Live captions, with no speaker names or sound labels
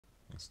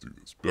Let's do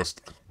this.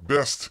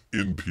 Best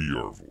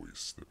NPR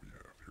voice that we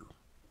have here.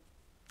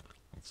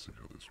 Let's see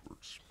how this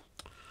works.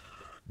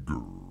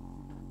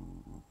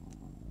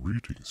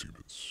 Greetings,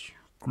 humans.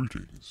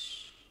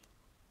 Greetings.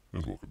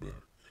 And welcome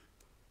back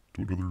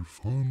to another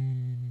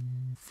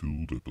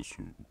fun-filled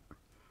episode.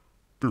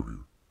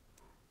 Barrier,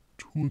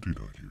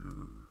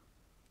 29-year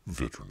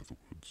veteran of the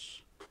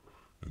woods.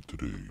 And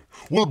today,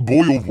 well,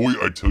 boy, oh boy,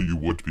 I tell you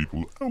what,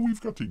 people, we've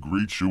got a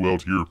great show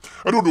out here.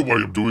 I don't know why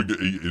I'm doing a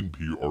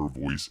NPR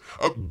voice.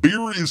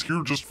 Bear is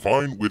here just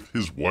fine with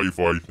his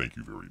Wi-Fi, thank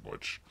you very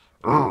much.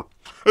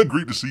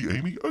 Great to see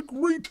Amy,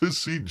 great to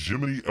see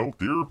Jiminy out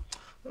there.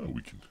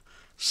 We can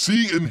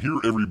see and hear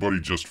everybody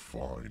just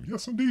fine.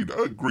 Yes, indeed,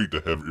 great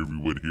to have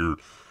everyone here.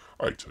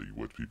 I tell you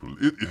what, people,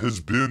 it has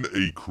been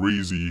a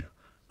crazy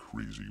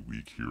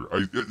week here.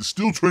 I'm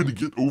still trying to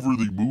get over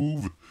the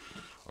move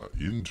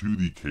into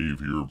the cave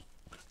here.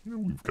 You know,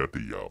 we've got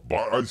the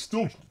I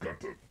still got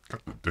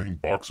the dang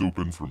box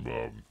open from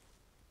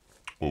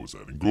what was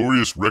that?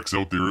 Inglorious Rex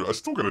out there. I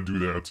still gotta do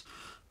that.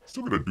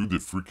 Still gotta do the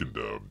freaking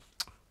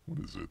what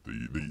is it?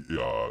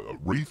 The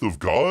Wraith of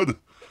God.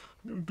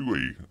 I'm gonna do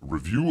a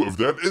review of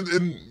that,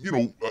 and you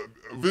know,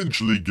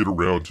 eventually get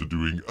around to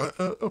doing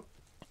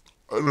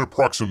an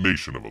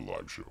approximation of a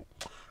live show.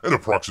 An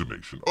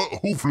approximation.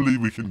 Hopefully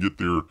we can get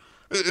there.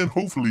 And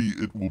hopefully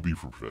it will be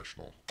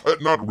professional.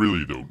 Not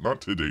really, though. Not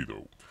today,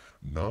 though.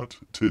 Not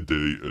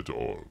today at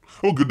all.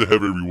 Oh, good to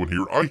have everyone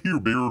here. I hear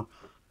Bear.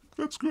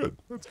 That's good.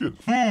 That's good.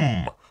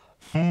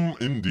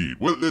 Indeed.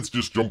 Well, let's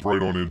just jump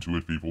right on into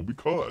it, people,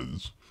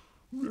 because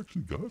we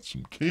actually got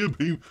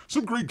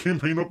some great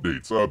campaign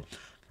updates. Kind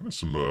of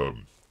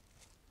some,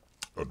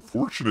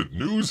 unfortunate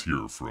news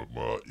here from,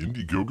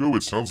 Indiegogo.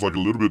 It sounds like a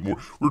little bit more.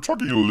 We were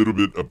talking a little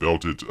bit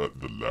about it,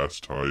 the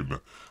last time.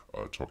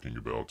 Talking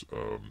about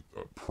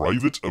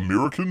Private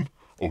American.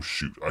 Oh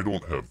shoot, I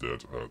don't have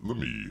that. Let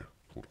me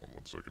hold on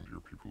 1 second here,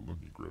 people.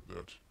 Let me grab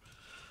that.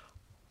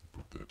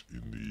 Put that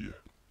in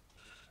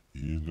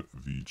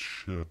the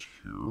chat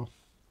here.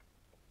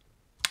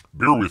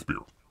 Bear with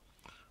Bear.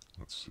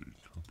 Let's see.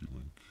 Copy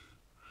link.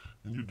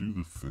 And you do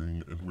the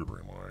thing. And where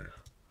am I?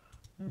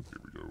 And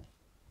there we go.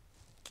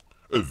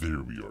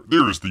 There we are.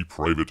 There's the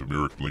Private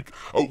American link.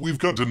 We've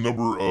got a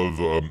number of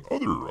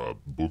other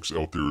books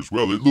out there as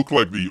well. It looked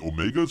like the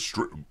Omega,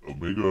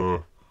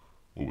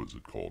 what was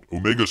it called?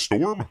 Omega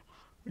Storm? I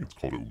think it's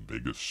called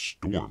Omega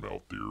Storm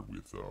out there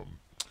with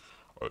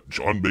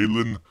John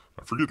Malin.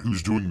 I forget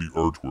who's doing the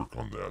artwork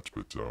on that,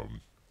 but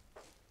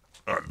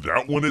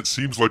that one, it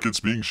seems like it's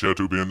being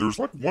shadow banned. There's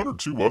like one or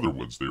two other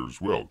ones there as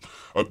well.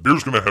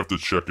 Bear's going to have to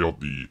check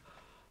out the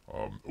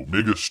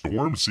Omega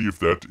Storm, see if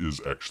that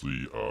is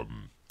actually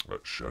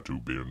shadow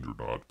banned or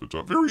not, but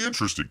very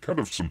interesting. Kind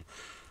of some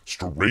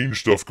strange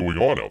stuff going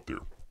on out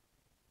there.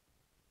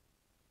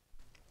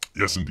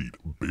 Yes, indeed.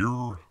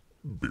 Bear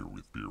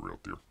with Bear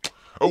out there.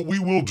 We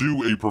will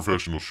do a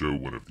professional show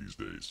one of these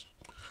days.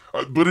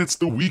 But it's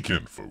the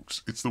weekend,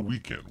 folks. It's the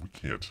weekend.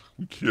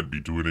 We can't be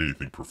doing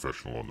anything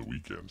professional on the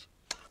weekend.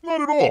 Not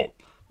at all.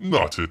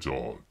 Not at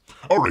all.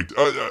 All right.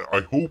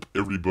 I hope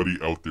everybody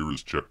out there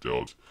has checked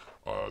out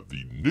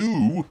the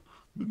new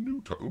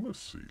title. Let's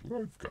see.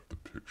 I've got the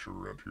picture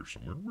around here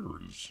somewhere. Where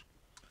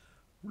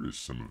is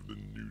some of the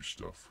new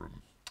stuff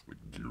from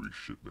Gary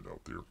Shipman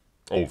out there?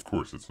 Oh, of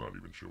course, it's not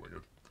even showing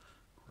it.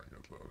 Crying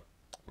out loud.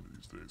 One of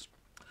these days.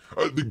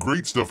 The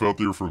great stuff out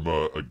there from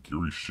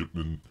Gary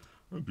Shipman.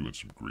 Doing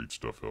some great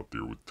stuff out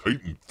there with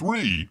Titan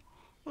 3.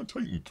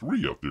 Titan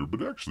 3 out there,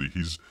 but actually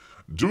he's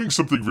doing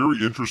something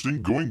very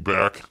interesting. Going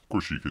back, of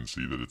course you can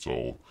see that it's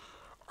all...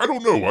 I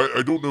don't know.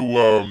 I don't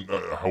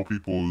know how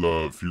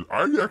people feel.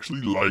 I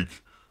actually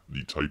like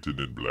the Titan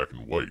in black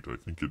and white. I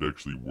think it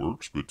actually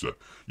works. But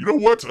you know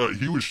what?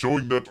 He was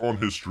showing that on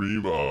his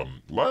stream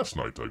last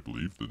night, I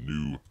believe. The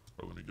new...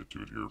 let me get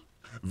to it here.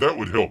 That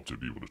would help to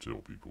be able to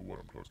tell people what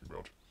I'm talking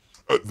about.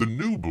 The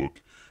new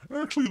book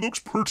actually looks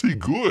pretty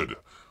good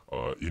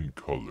in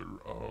color.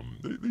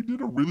 They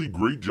did a really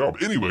great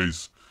job.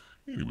 Anyways,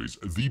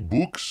 the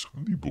books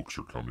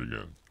are coming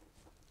in.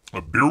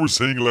 Bear was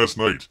saying last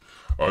night,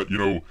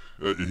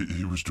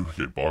 he was doing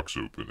a box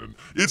open, and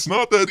it's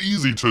not that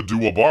easy to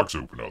do a box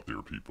open out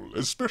there, people.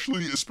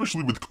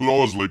 Especially with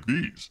claws like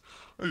these.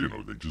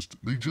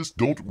 They just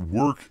don't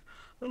work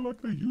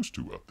like they used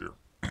to out there.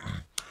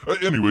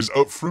 Anyways,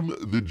 from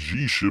the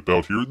G ship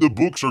out here, the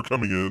books are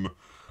coming in.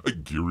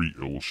 Gary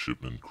L.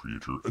 Shipman,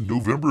 creator,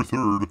 November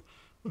 3rd,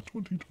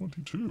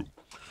 2022.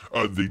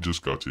 They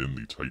just got in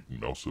the Titan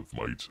Mouse of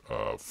Might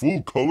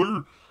full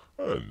color.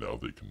 And now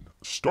they can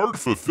start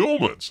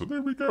fulfillment. So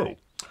there we go.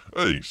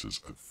 He says,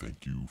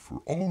 thank you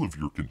for all of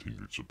your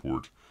continued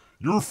support.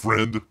 Your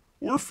friend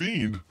or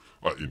fiend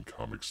in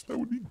comics. That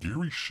would be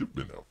Gary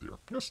Shipman out there.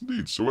 Yes,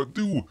 indeed. So I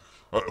do.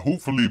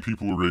 Hopefully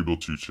people are able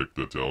to check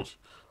that out.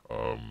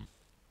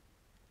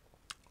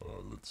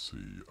 Let's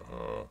see.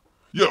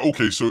 Yeah,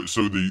 okay. So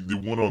the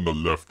one on the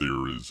left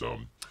there is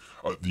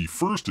the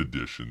first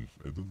edition.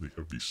 And then they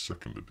have the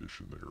second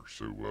edition there.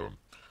 So,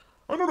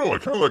 I don't know, I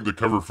kind of like the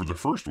cover for the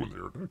first one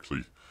there. It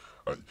actually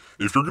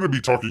If you're going to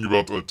be talking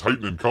about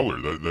Titan and color,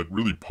 that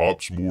really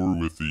pops more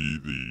with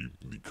the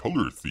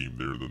color theme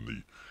there than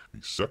the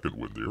second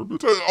one there.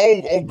 But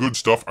all good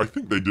stuff. I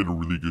think they did a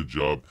really good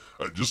job.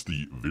 Just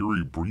the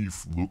very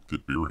brief look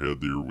that Bear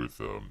had there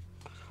with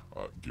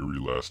Gary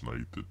last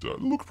night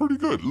that looked pretty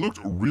good. It looked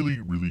really,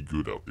 really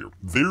good out there.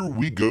 There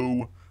we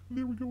go.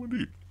 There we go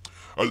indeed.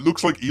 It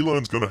looks like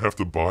Elon's going to have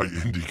to buy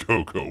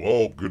Indiegogo.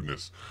 Oh,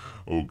 goodness.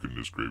 Oh,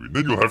 goodness gravy.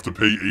 Then you'll have to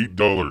pay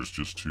 $8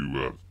 just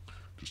to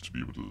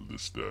be able to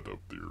list that up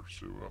there.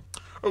 So,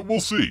 we'll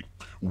see.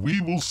 We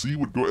will see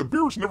what goes.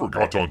 Bear's never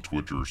got on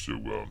Twitter, so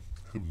I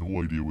have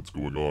no idea what's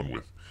going on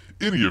with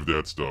any of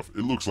that stuff.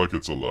 It looks like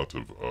it's a lot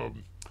of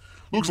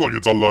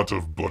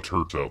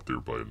butthurt out there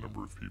by a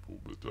number of people,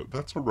 but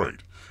that's all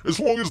right.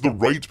 As long as the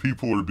right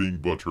people are being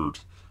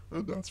butthurt,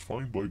 that's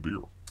fine by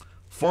Bear.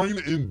 Fine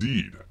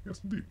indeed.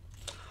 Yes, indeed.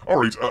 All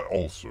right.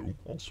 Also,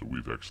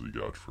 we've actually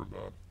got from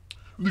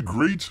the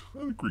great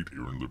Aaron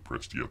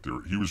Lepresti out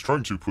there. He was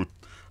trying to put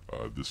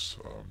this.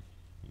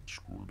 Let's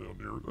scroll down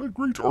there.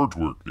 Great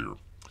artwork there.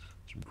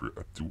 Some great.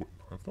 I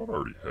thought I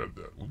already had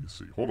that. Let me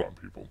see. Hold on,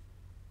 people.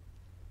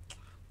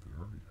 Did I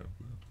already have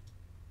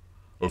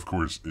that? Of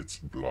course, it's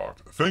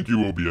blocked. Thank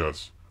you,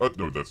 OBS.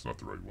 No, that's not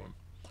the right one.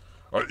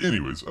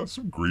 Anyways,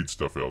 some great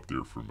stuff out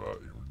there from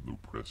Aaron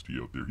Lepresti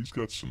out there. He's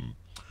got some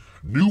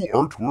new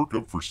artwork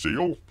up for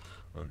sale.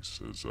 He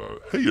says,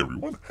 "Hey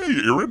everyone,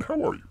 hey Aaron,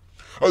 how are you?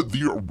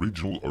 The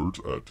original art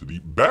to the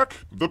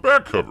back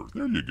cover.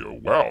 There you go.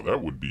 Wow,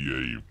 that would be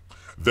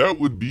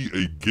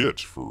a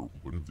get for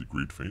one of the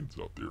great fans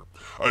out there.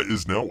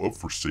 Is now up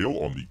for sale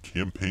on the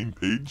campaign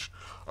page.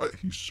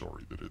 He's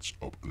sorry that it's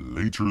up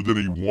later than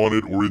he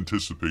wanted or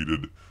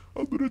anticipated,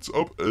 but it's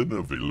up and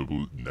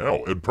available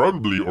now, and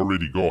probably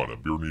already gone. I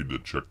barely need to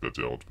check that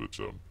out, but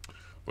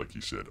like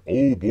he said,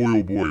 oh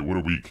boy, what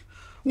a week.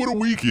 What a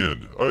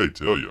weekend, I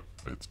tell you.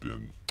 It's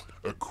been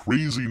a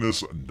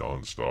craziness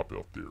nonstop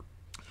out there.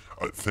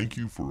 Thank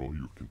you for all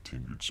your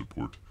continued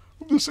support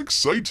of this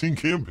exciting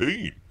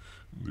campaign.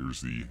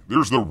 There's the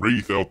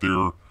Wraith out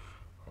there,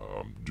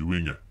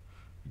 doing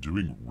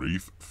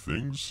Wraith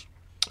things.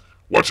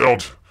 Watch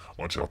out!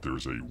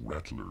 There's a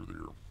Rattler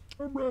there.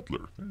 A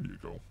Rattler. There you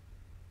go.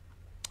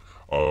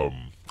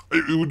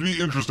 It would be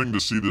interesting to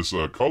see this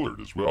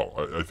colored as well.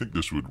 I think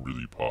this would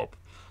really pop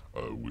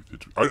with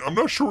it. I'm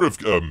not sure if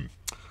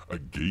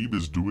Gabe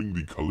is doing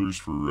the colors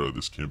for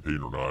this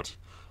campaign or not.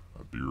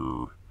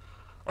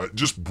 I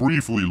just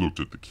briefly looked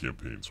at the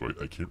campaign, so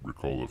I can't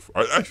recall if...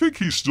 I think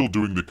he's still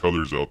doing the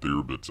colors out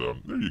there, but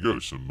there you go.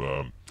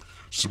 Some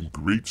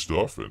great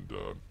stuff, and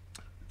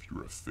if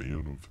you're a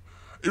fan of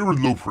Aaron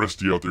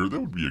Lepresti out there,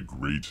 that would be a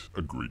great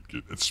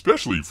get,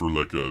 especially for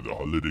like the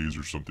holidays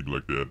or something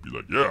like that. Be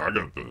like, yeah, I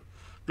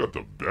got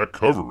the back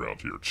cover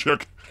out here.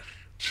 Check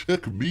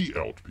me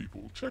out,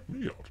 people. Check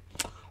me out.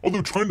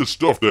 Although trying to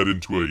stuff that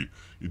into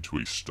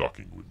a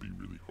stocking would be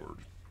really hard.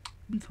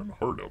 It'd be kind of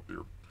hard out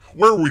there.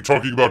 Where are we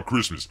talking about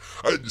Christmas?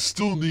 I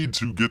still need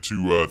to get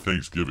to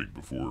Thanksgiving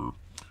before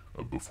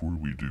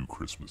we do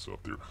Christmas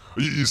out there.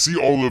 You see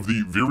all of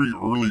the very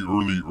early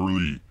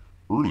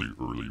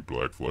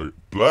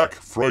Black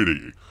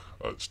Friday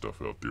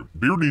stuff out there.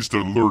 Beer needs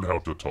to learn how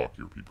to talk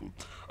here, people.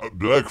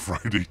 Black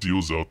Friday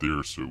deals out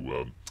there,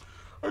 so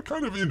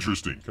kind of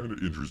interesting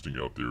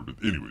out there.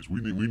 But anyways, we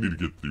need to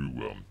get through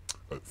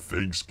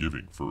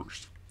Thanksgiving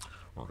first.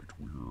 All right,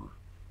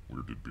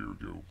 where did Bear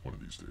go? One of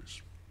these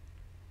days.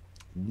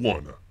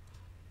 One of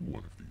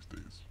these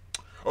days.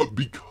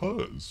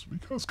 Because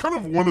kind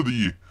of one of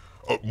the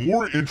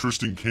more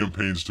interesting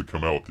campaigns to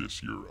come out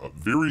this year.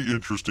 Very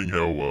interesting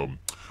how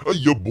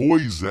your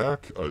boy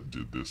Zach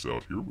did this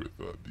out here with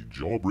the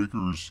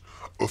Jawbreakers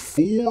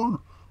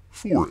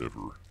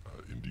Forever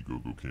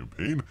Indiegogo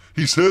campaign.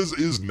 He says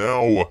it's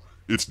now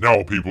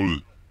people,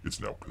 it's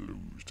now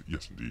closed.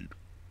 Yes, indeed.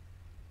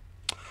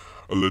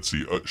 Let's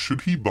see,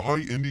 should he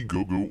buy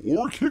Indiegogo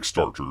or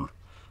Kickstarter?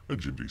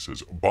 Jim D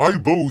says, buy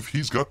both,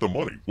 he's got the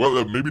money.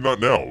 Well, maybe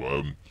not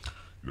now.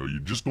 You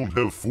just don't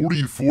have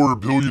 $44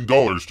 billion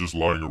just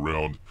lying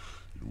around,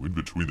 in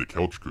between the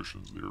couch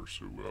cushions there.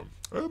 So,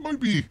 it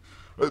might be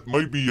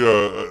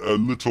a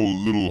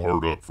little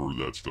hard up for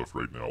that stuff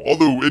right now.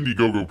 Although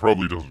Indiegogo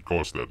probably doesn't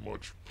cost that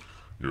much.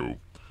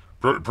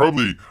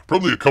 Probably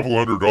a couple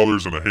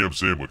 $100 and a ham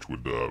sandwich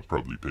would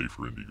probably pay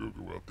for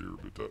Indiegogo out there,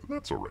 but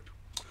that's all right.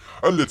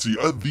 Let's see,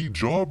 the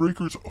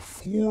Jawbreakers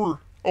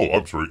Oh,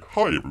 I'm sorry.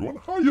 Hi, everyone.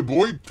 Hiya,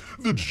 boy.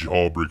 The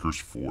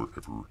Jawbreakers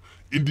Forever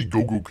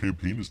Indiegogo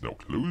campaign is now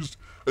closed.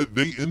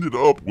 They ended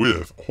up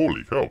with,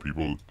 holy cow,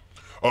 people,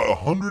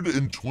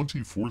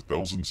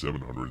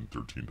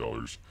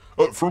 $124,713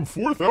 from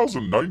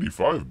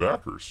 4,095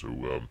 backers. So,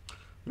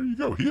 there you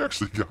go. He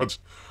actually got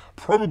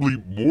probably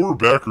more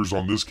backers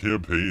on this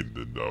campaign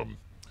than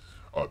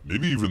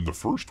maybe even the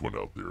first one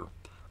out there.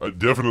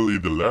 Definitely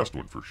the last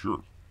one for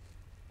sure.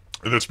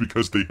 And that's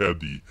because they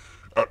had the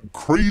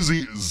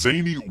crazy,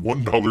 zany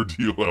 $1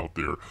 deal out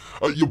there.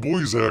 Your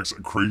boy Zach's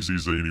crazy,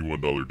 zany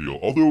 $1 deal.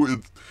 Although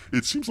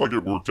it seems like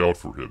it worked out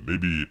for him.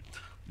 Maybe,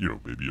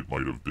 maybe it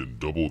might have been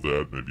double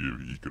that. Maybe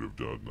he could have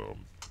done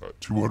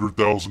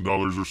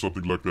 $200,000 or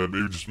something like that.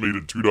 Maybe just made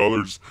it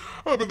 $2.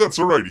 But that's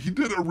all right. He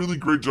did a really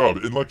great job.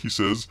 And like he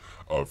says,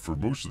 for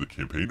most of the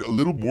campaign, a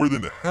little more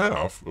than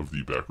half of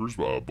the backers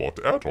bought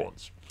the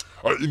add-ons,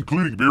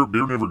 including Bear.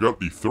 Bear never got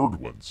the third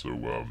one. So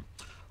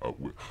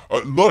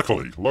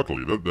luckily,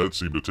 that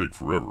seemed to take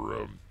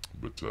forever.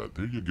 But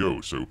there you go.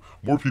 So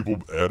more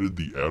people added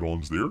the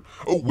add-ons there.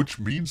 Oh, which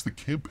means the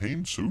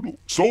campaign sold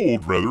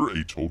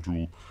a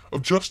total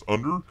of just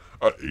under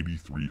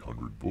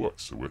 8,300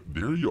 books. So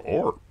there you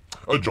are.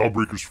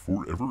 Jawbreakers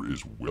Forever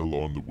is well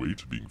on the way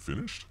to being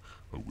finished.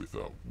 With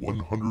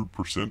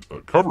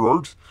 100% cover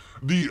art,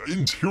 the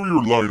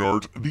interior line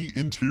art, the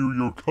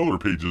interior color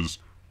pages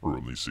are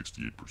only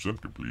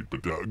 68% complete.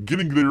 But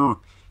getting there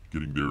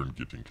and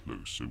getting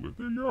close. So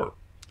there you are.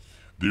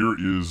 There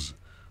is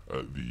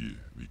the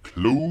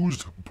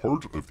closed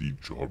part of the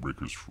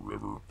Jawbreakers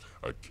Forever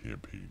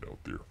campaign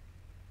out there.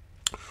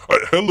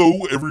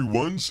 Hello,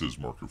 everyone, says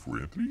Marker for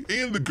Anthony,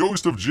 and the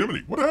ghost of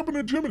Jiminy. What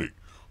happened to Jiminy?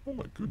 Oh,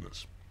 my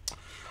goodness.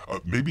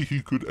 Maybe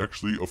he could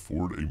actually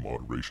afford a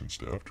moderation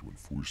staff to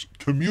enforce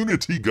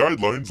community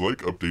guidelines like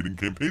updating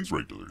campaigns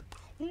regularly.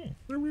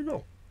 There we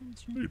go.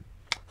 That's neat.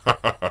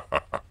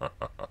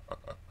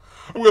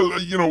 Well,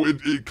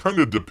 it kind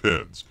of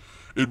depends.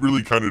 It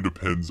really kind of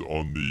depends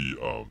on the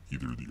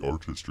either the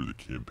artist or the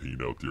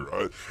campaign out there.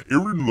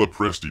 Aaron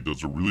Lopresti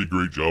does a really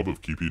great job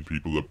of keeping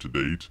people up to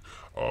date.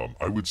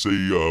 I would say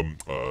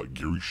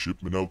Gary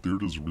Shipman out there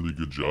does a really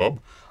good job.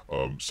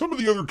 Some of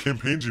the other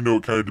campaigns, it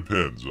kind of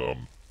depends.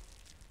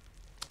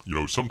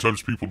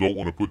 Sometimes people don't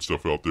want to put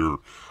stuff out there,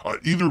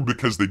 either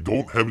because they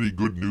don't have any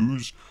good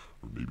news,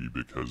 or maybe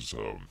because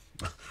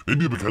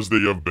they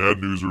have bad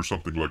news or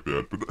something like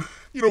that. But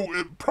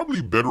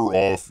probably better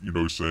off,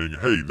 saying,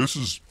 hey, this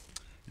is.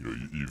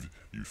 You've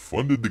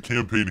funded the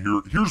campaign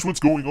here. Here's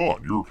what's going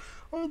on. You're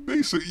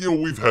basically,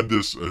 we've had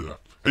this.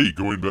 Hey,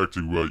 going back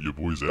to your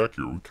boy Zach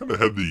here, we kind of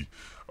had the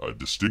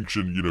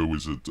distinction.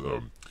 Is it?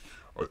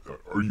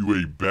 Are you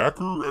a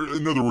backer?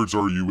 In other words,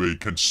 are you a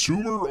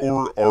consumer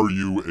or are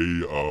you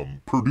a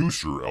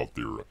producer out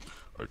there?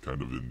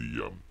 Kind of in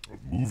the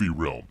movie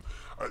realm.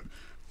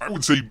 I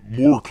would say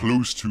more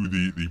close to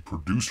the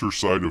producer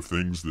side of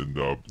things than,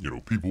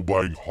 people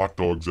buying hot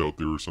dogs out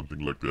there or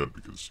something like that.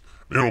 Because,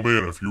 man, oh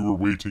man, if you were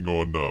waiting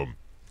on,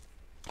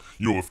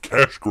 if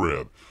Cash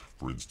Grab,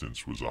 for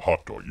instance, was a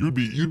hot dog, you'd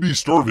be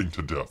starving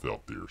to death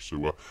out there.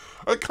 So,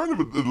 kind of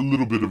a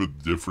little bit of a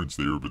difference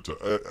there. But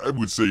I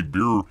would say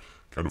Beer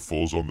kind of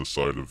falls on the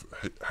side of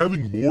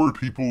having more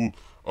people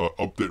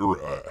up there,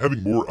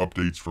 having more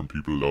updates from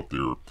people out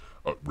there.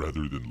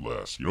 Rather than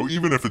less.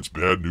 Even if it's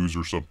bad news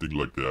or something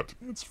like that,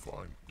 it's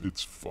fine.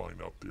 It's fine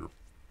out there.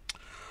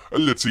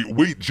 Let's see.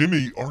 Wait,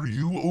 Jimmy, are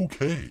you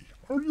okay?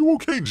 Are you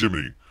okay,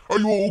 Jimmy? Are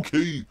you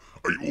okay?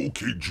 Are you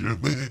okay,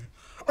 Jimmy?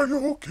 Are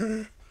you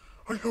okay?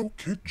 Are you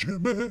okay,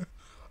 Jimmy?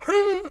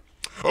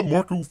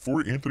 Marco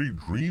for Anthony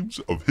dreams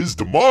of his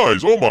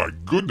demise. Oh my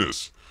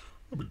goodness.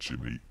 But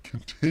Jimmy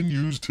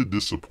continues to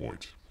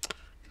disappoint.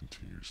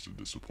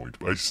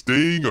 By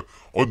staying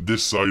on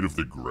this side of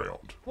the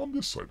ground. On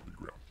this side of the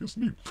ground. Yes,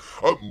 indeed.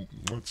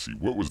 Let's see.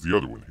 What was the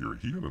other one here?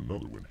 He had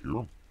another one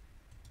here.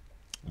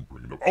 I'll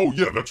bring it up. Oh,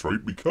 yeah, that's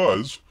right.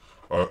 Because,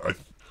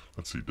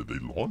 let's see. Did they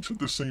launch at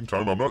the same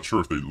time? I'm not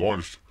sure if they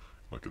launched,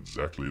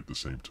 exactly at the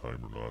same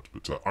time or not.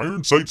 But,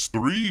 Iron Sights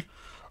 3,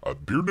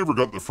 Beer never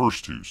got the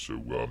first two.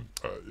 So,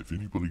 if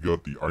anybody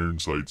got the Iron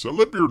Sights,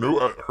 let Beer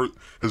know.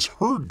 Has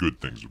heard good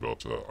things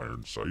about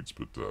Iron Sights,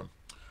 but,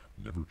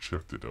 never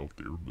checked it out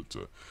there, but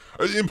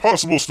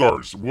Impossible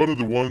Stars, one of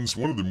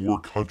the more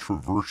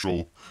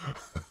controversial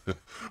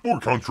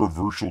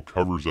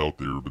covers out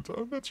there, but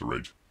that's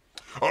alright.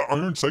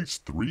 Iron Sights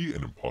 3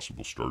 and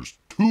Impossible Stars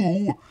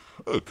 2,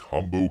 a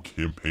combo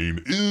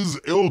campaign is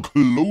El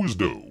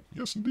Closdo.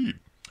 Yes, indeed.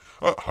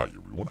 Hi,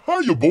 everyone.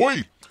 Hiya,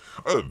 boy.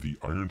 The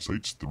Iron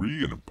Sights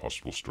 3 and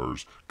Impossible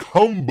Stars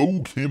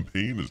combo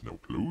campaign is now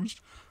closed.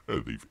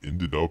 They've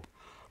ended up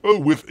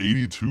with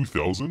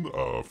 82,000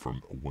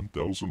 from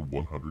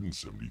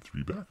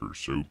 1,173 backers.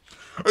 So,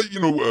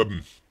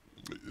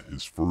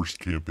 his first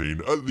campaign,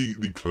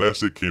 the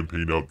classic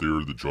campaign out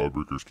there, the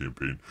Jawbreakers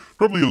campaign,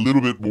 probably a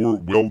little bit more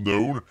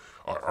well-known.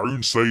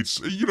 Iron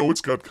Sights,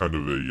 it's got kind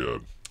of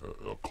a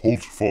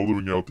cult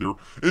following out there.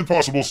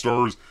 Impossible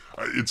Stars,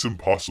 it's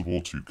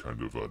impossible to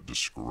kind of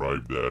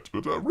describe that,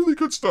 but really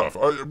good stuff.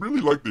 I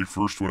really like the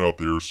first one out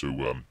there,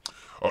 so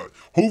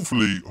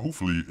hopefully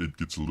it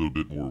gets a little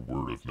bit more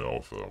word of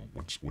mouth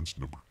once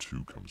number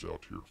 2 comes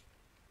out here.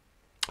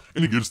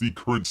 And it gives the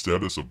current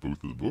status of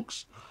both of the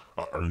books.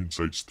 Iron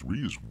Sights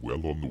 3 is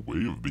well on the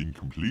way of being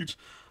complete.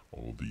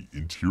 All the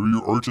interior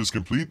art is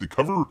complete. The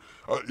cover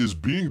is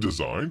being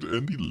designed,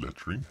 and the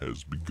lettering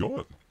has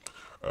begun.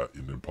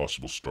 In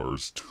Impossible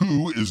Stars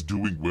 2 is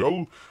doing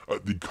well.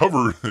 The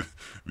cover,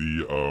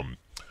 the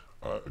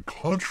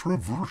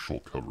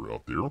controversial cover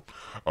out there,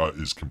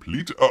 is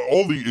complete.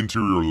 All the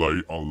interior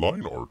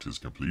line art is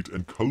complete,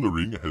 and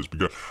coloring has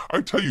begun.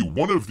 I tell you,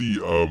 one of the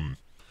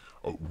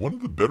one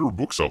of the better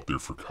books out there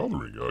for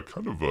coloring.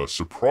 Kind of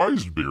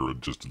surprised Baron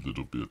just a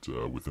little bit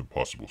with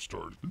Impossible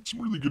Stars. Did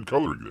some really good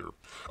coloring there.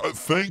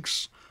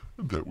 Thanks.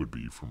 That would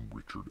be from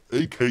Richard,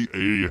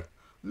 a.k.a.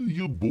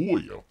 your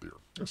boy out there.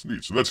 That's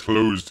neat. So that's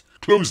closed.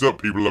 Closed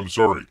up, people. I'm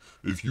sorry.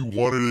 If you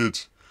wanted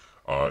it,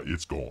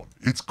 it's gone.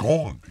 It's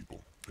gone,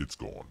 people. It's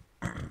gone.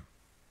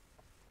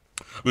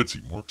 Let's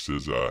see. Mark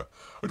says, I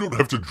don't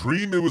have to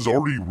dream. It was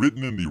already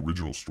written in the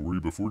original story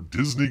before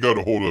Disney got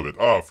a hold of it.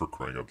 For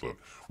crying out loud.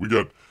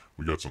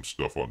 We got some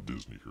stuff on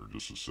Disney here in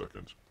just a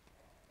second.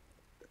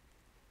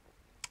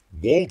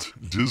 Walt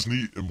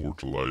Disney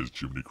immortalized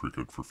Jiminy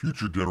Cricket for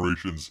future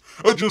generations.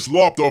 I just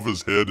lopped off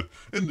his head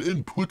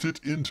and put it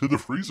into the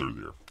freezer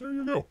there. There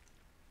you go.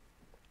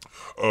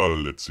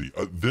 Let's see.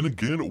 Then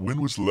again,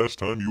 when was the last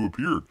time you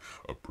appeared?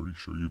 I'm pretty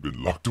sure you've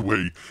been locked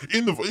away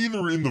either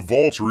in the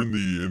vault or in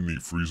the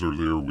freezer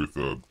there with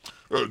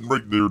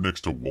right there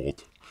next to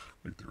Walt.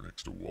 Right there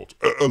next to Walt.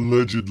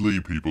 Allegedly,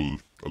 people.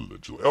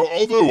 Allegedly.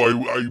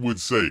 Although I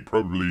would say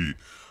probably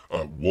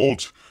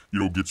Walt,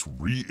 gets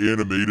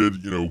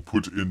reanimated,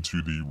 put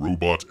into the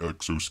robot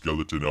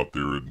exoskeleton out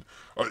there and,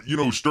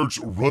 starts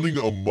running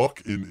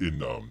amok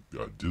in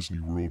Disney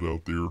World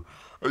out there.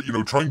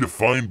 Trying to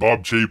find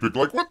Bob Chapek.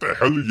 Like, what the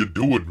hell are you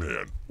doing,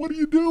 man? What are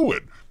you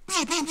doing?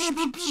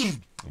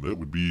 That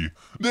would be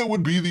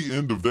the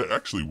end of that.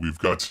 Actually, we've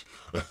got,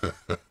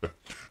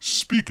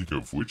 speaking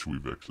of which,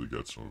 we've actually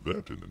got some of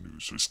that in the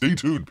news. So stay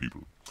tuned,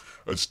 people.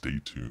 Stay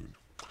tuned.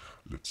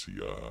 Let's see,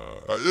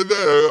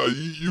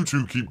 you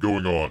two keep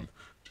going on.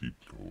 Keep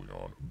going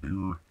on.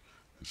 Beer,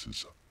 this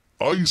is,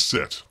 I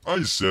set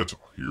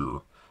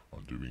here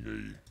on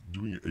doing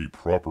a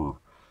proper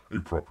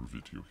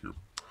video here.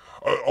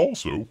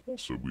 Also,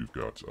 we've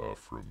got,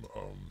 from,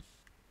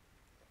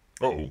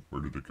 uh-oh,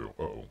 where did it go?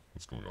 Uh-oh,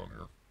 what's going on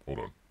here? Hold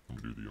on, let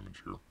me do the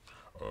image here.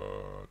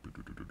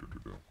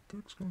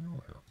 What's going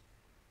on here?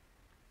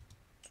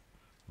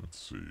 Let's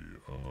see,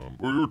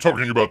 we were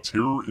talking about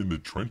Terror in the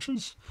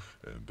Trenches,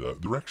 and,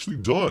 they're actually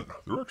done.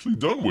 They're actually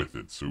done with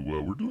it, so,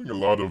 we're doing a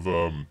lot of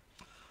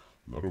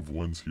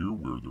ones here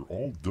where they're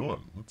all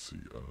done. Let's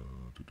see, I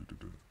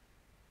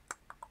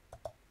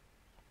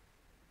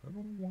don't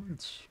know why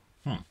it's,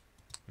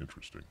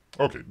 interesting.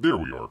 Okay, there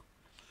we are.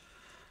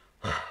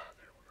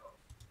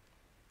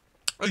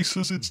 He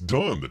says it's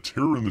done. The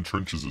Terror in the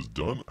Trenches is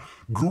done.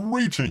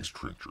 Greetings,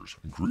 Trenchers.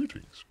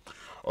 Greetings.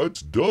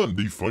 It's done.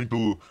 The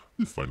final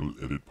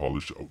edit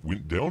polish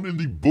went down, and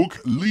the book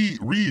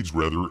reads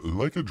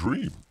like a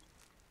dream.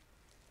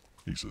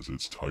 He says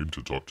it's time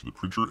to talk to the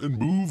printer and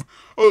move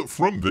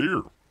from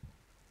there.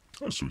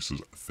 So he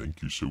says,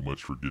 thank you so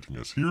much for getting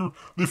us here.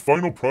 The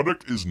final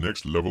product is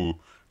next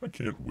level. I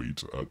can't wait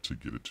to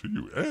get it to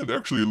you. And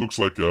actually, it looks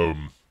like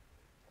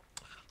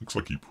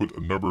he put a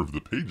number of the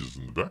pages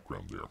in the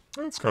background there.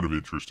 That's kind of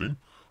interesting.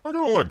 I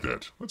kind of like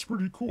that. That's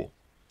pretty cool.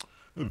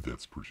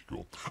 That's pretty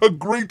cool.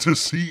 Great to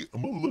see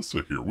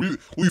Melissa here. We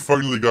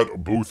finally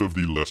got both of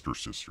the Lester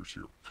sisters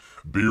here.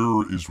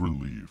 Bear is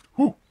relieved.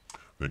 Whew.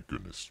 Thank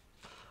goodness.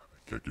 I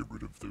gotta get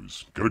rid of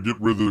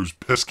those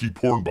pesky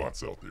porn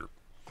bots out there.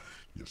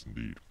 Yes,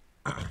 indeed.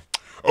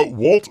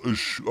 Walt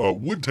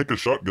would take a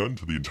shotgun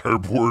to the entire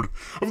board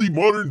of the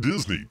modern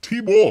Disney.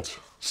 Team Walt,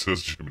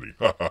 says Jiminy.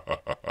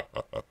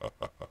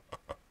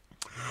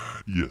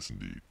 Yes,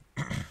 indeed.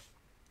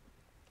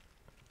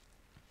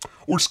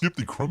 Or skip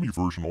the crummy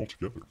version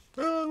altogether.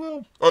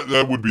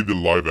 That would be the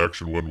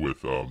live-action one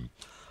with,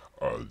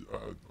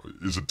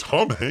 is it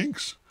Tom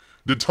Hanks?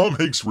 Did Tom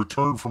Hanks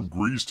return from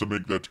Greece to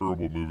make that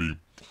terrible movie?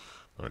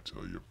 I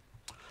tell you.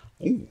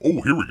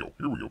 Oh, here we go.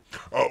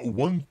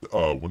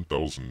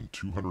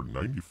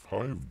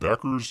 1,295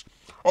 backers.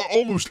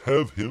 Almost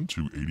have him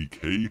to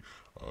 80K.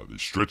 The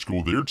stretch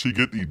goal there to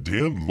get the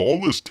Dan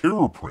Lawless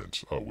Terror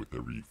print with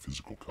every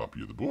physical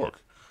copy of the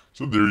book.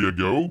 So there you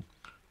go.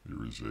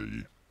 There is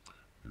a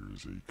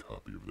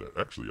copy of that.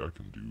 Actually, I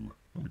can do.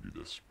 Let me do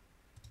this.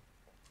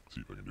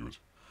 See if I can do it.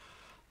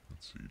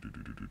 Let's see.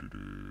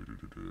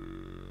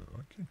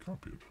 I can't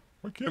copy it.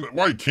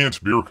 Why can't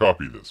Bear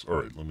copy this? All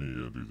right, let me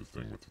do the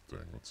thing with the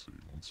thing. Let's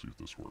see if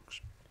this works.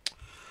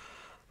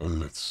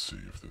 Let's see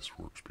if this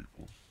works,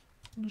 people.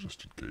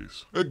 Just in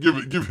case.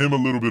 Give him a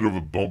little bit of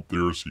a bump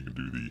there so you can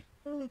do the.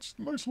 That's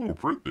a nice little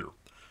print there.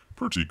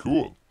 Pretty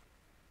cool.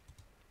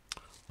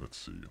 Let's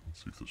see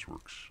if this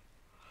works.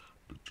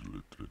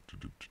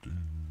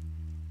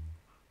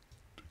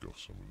 Take off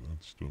some of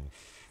that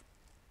stuff.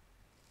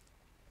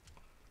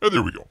 And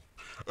there we go.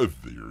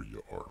 There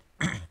you are.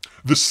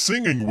 The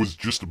singing was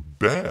just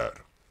bad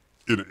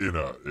in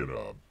a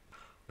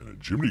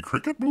Jiminy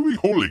Cricket movie.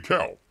 Holy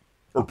cow!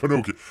 Or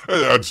Pinocchio.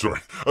 I'm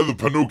sorry, the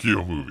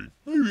Pinocchio movie.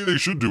 Maybe they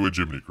should do a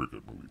Jiminy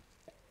Cricket movie.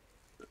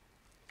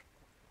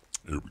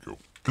 There we go.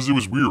 Because it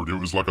was weird. It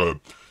was like a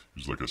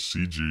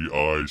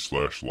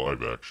CGI /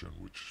 live action,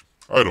 which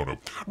I don't know.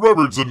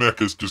 Robert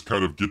Zemeckis just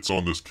kind of gets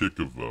on this kick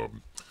of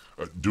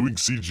doing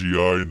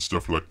CGI and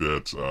stuff like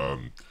that.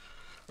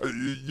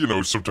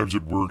 Sometimes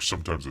it works,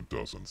 sometimes it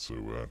doesn't. So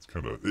it's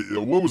kind of.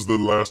 What was the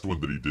last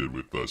one that he did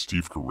with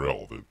Steve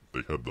Carell? That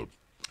they had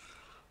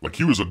Like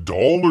he was a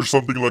doll or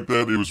something like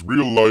that. It was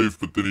real life,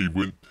 but then he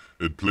went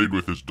and played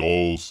with his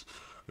dolls.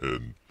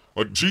 And,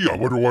 like, gee, I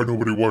wonder why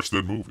nobody watched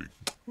that movie.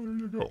 Well, there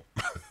you go.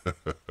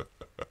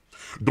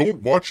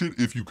 Don't watch it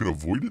if you can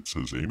avoid it,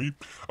 says Amy.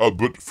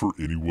 But for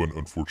anyone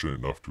unfortunate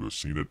enough to have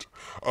seen it,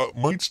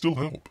 might still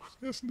help.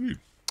 Yes, indeed.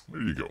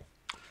 There you go.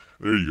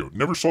 There you go.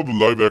 Never saw the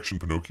live-action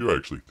Pinocchio. I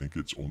actually think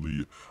it's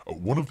only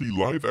one of the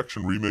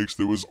live-action remakes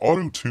that was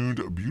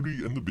auto-tuned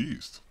Beauty and the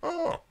Beast.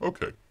 Ah,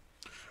 okay.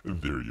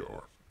 There you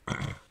are.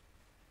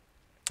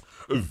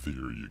 There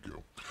you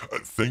go.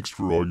 Thanks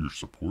for all your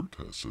support,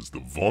 says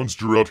the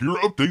Vonster out here.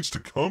 Updates to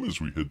come as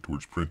we head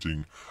towards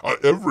printing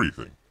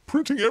everything.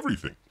 Printing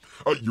everything.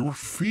 Your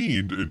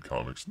fiend in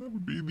comics, that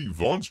would be the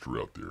Vonster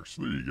out there.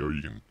 So there you go.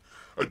 You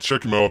can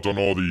check him out on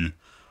all the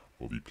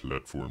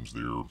platforms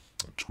there.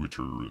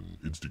 Twitter and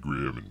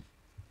Instagram and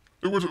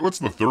what's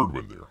the third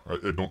one there?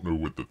 I don't know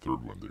what the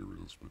third one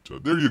there is,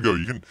 but there you go.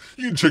 You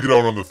can check it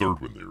out on the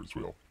third one there as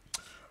well.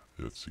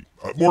 Let's see.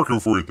 Marco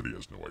for Anthony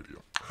has no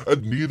idea.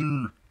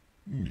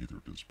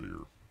 Neither does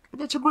Bear. But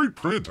that's a great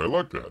print. I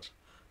like that.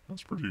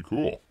 That's pretty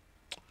cool.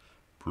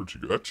 Pretty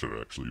good. That should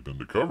have actually been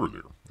the cover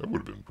there. That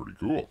would have been pretty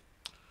cool.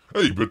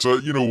 Hey, but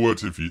you know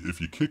what? If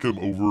you kick him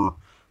over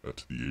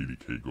to the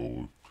 80K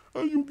goal,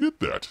 you'll get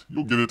that.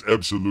 You'll get it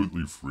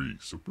absolutely free.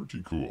 So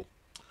pretty cool.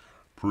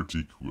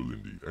 Pretty cool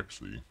indeed.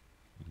 Actually,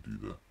 we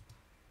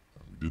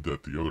did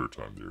that the other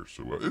time there.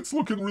 So it's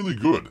looking really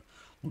good.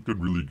 Looking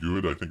really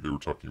good. I think they were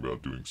talking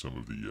about doing some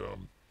of the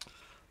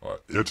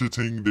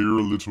editing there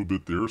a little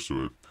bit there.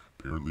 So it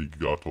apparently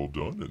got all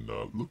done and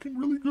looking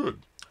really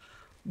good.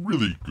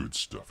 Really good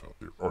stuff out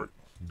there. Alright,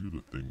 do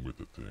the thing with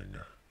the thing.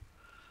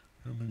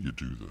 And then you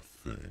do the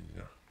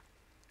thing.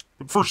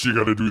 But first you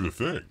gotta do the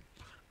thing.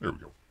 There we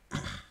go.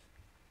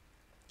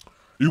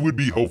 It would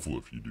be helpful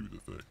if you do the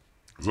thing.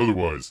 Because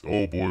otherwise,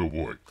 oh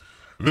boy.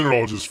 And then it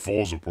all just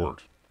falls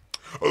apart.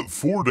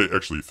 3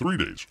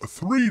 days.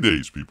 3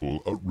 days,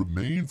 people,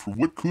 remain for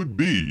what could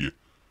be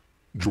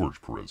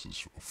George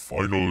Perez's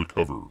final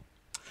cover.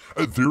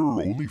 There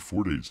are only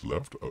 4 days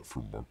left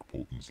for Mark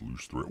Bolton's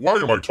Loose Thread. Why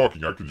am I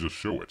talking? I could just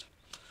show it.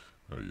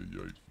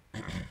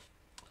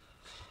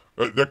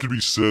 That could be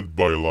said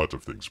by a lot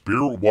of things.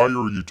 Bear, why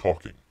are you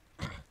talking?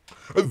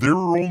 There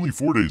are only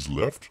 4 days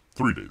left,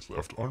 3 days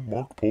left, on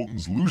Mark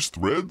Bolton's Loose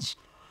Threads,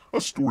 a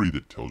story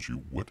that tells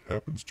you what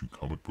happens to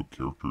comic book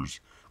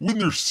characters when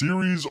their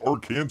series are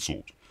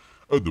canceled.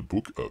 The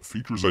book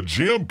features a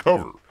jam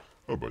cover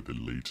by the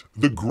late,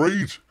 the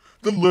great,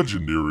 the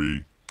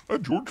legendary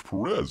George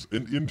Perez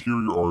and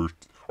interior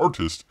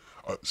artist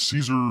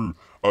Caesar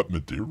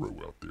Madero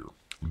out there.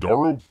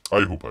 Madaro?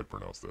 I hope I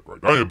pronounced that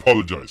right. I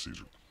apologize,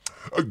 Caesar.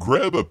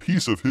 Grab a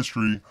piece of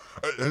history,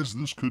 as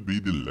this could be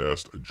the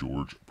last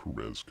George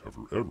Perez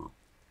cover ever.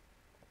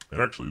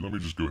 And actually, let me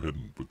just go ahead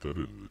and put that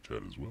into the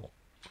chat as well.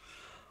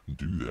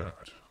 Do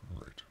that.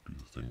 Alright, do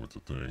the thing with the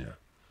thing.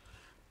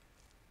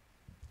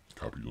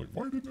 Copy link.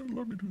 Why didn't it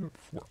let me do that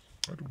before?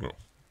 I don't know.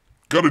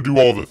 Gotta do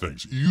all the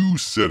things. You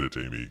said it,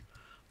 Amy.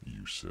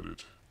 You said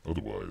it.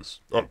 Otherwise...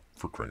 Oh,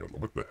 for crying out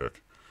loud. What the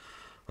heck?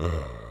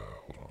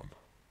 Hold on.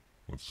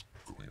 What's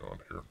going on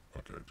here?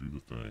 Okay, do the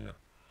thing.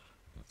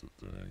 That's the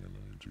thing, and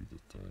then you do the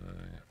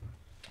thing.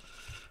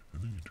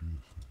 And then you do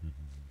the thing.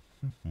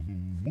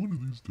 One of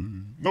these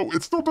days. No,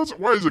 it still doesn't.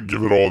 Why is it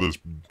giving all this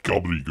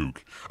gobbledygook?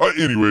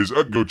 Anyways,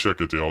 go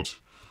check it out.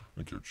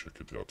 Go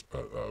check it out.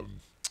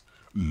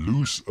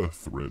 Loose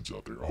threads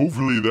out there.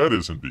 Hopefully that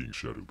isn't being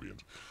shadow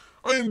banned.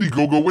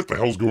 Indiegogo, what the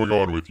hell's going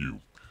on with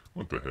you?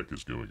 What the heck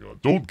is going on?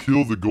 Don't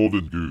kill the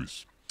golden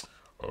goose.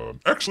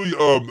 Actually,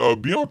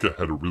 Bianca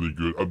had a really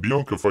good,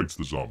 Bianca Fights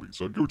the Zombies.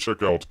 Go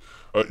check out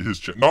his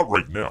channel. Not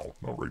right now,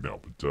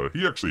 but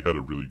he actually had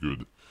a really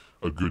good,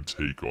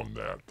 take on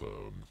that.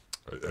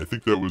 I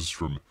think that was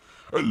from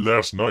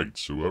last night,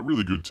 so a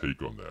really good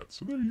take on that.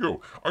 So there you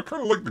go. I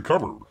kind of like the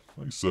cover.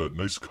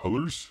 Nice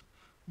colors.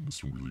 There's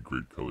some really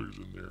great colors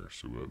in there,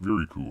 so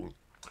very cool.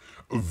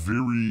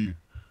 Very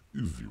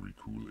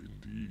cool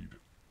indeed.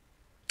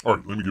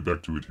 Alright, let me get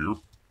back to it here.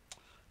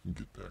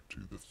 Get back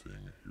to the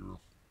thing here.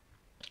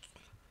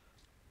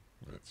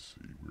 Let's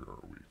see, where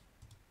are we?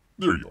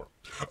 There you are.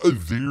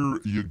 There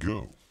you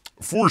go.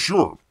 For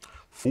sure.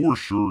 For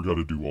sure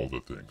gotta do all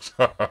the things.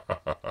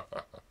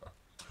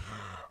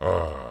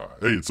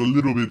 Hey, it's a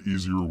little bit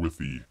easier with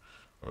the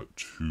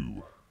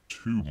two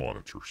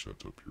monitor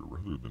setup here,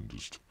 rather than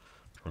just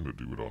trying to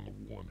do it on the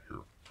one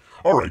here.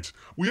 Alright,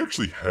 we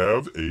actually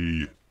have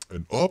an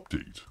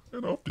update.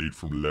 An update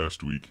from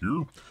last week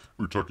here.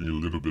 We were talking a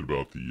little bit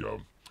about the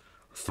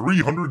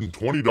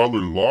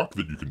 $320 lock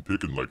that you can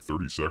pick in like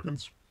 30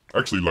 seconds.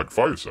 Actually, like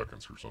 5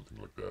 seconds or something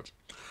like that.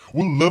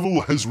 Well,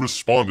 Level has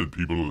responded,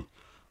 people,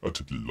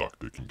 to the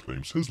lockpicking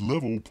claims. His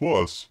Level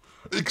Plus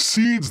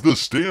exceeds the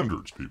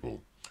standards,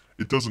 people.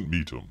 It doesn't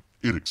meet them.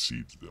 It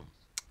exceeds them.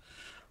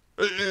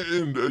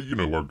 And, you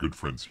know, our good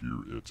friends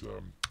here at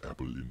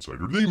Apple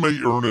Insider, they may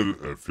earn an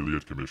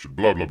affiliate commission,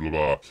 blah, blah, blah,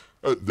 blah.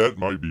 That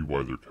might be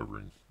why they're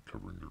covering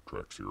their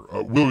tracks here.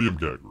 William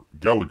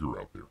Gallagher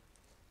out there.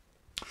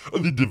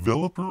 The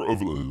developer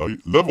of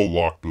Level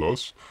Lock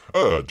Plus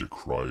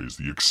decries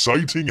the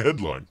exciting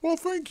headline. Well,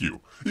 thank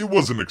you. It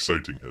was an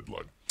exciting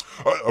headline.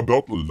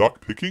 About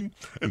lockpicking,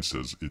 and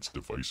says its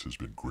device has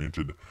been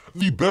granted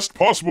the best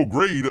possible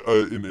grade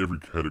in every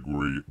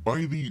category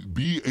by the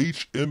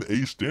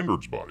BHMA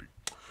standards body.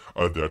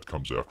 That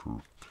comes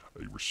after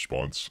a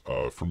response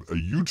from a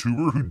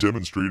YouTuber who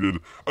demonstrated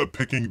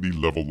picking the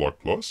Level Lock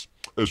Plus,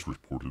 as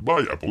reported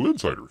by Apple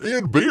Insider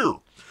and Bear.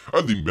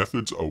 The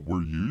methods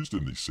were used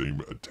in the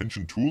same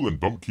attention tool and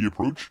bump key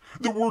approach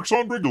that works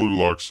on regular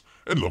locks,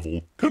 and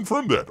Level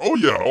confirmed that. Oh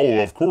yeah,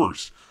 of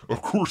course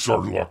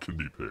our lock can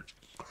be picked.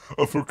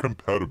 For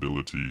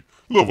compatibility,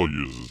 Level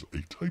uses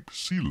a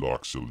Type-C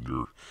lock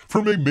cylinder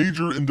from a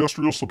major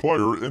industrial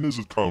supplier and is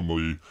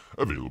commonly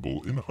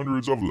available in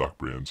hundreds of lock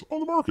brands on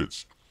the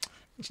markets.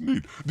 Yes,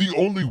 indeed. The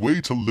only way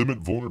to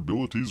limit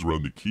vulnerabilities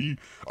around the key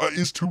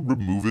is to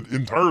remove it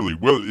entirely.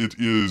 Well, it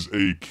is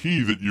a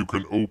key that you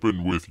can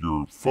open with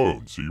your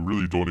phone, so you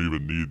really don't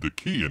even need the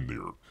key in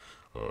there.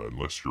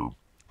 Unless your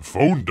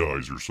phone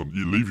dies or something.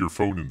 You leave your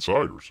phone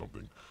inside or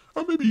something.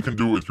 Maybe you can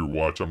do it with your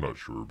watch, I'm not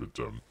sure, but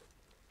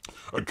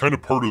kind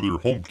of part of their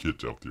home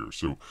kit out there.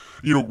 So,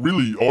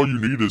 really all you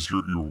need is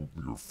your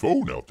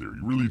phone out there.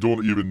 You really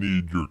don't even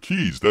need your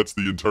keys. That's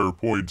the entire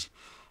point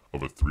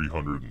of a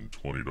 $320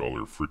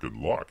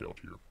 freaking lock out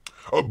here.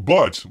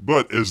 But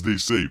as they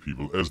say,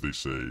 people,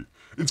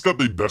 it's got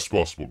the best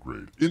possible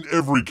grade in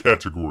every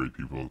category,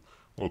 people.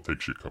 Well, it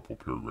takes you a couple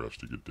paragraphs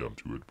to get down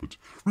to it. But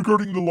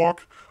regarding the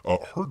lock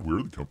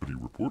hardware, the company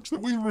reports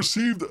that we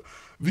received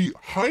the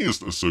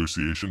highest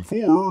association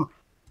for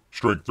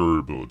strength,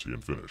 durability,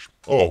 and finish.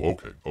 Oh,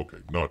 okay.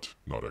 Not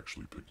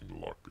actually picking the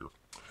lock there.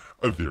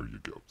 There you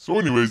go. So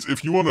anyways,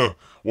 if you wanna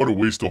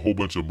waste a whole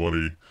bunch of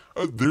money,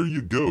 there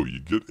you go. You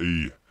get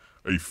a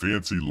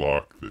fancy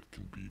lock that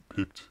can be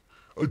picked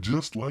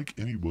just like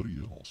anybody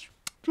else.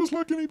 Just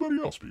like anybody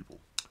else,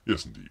 people.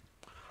 Yes, indeed.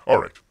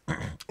 Alright.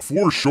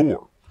 For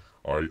sure.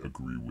 I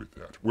agree with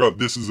that. Well,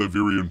 this is a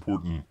very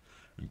important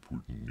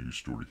news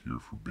story here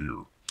for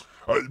Bear.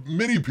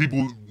 Many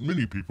people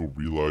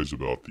realize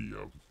about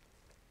the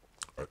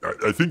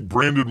I think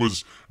Brandon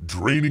was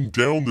draining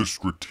down the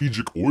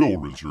strategic oil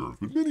reserve,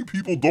 but many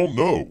people don't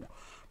know.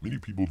 Many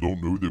people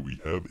don't know that we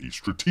have a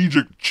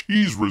strategic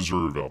cheese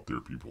reserve out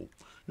there, people.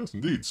 Yes,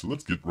 indeed. So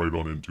let's get right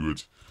on into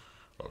it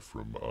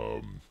from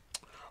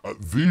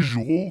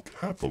Visual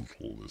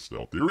Capitalist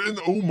out there and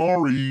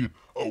Omari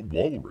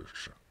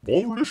Walrish.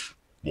 Walrish?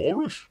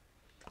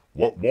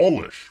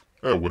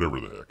 Whatever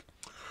the heck.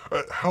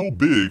 How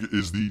big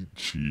is the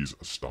cheese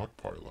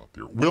stockpile out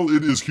there? Well,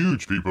 it is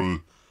huge, people.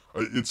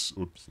 Oops,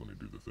 let me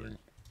do the thing.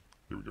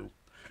 There we go.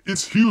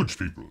 It's huge,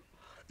 people.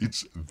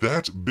 It's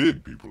that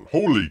big, people.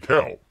 Holy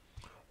cow.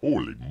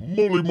 Holy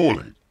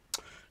moly.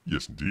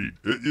 Yes, indeed.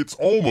 It's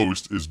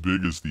almost as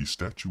big as the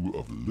Statue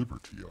of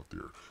Liberty out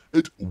there.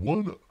 At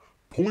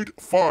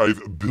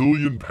 1.5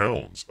 billion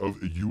pounds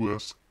of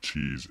U.S.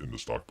 cheese in the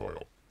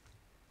stockpile.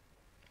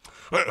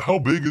 How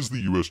big is the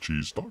U.S.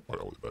 cheese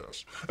stockpile, it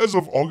asks? As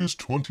of August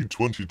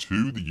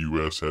 2022, the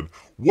U.S. had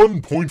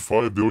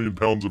 1.5 billion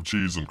pounds of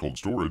cheese in cold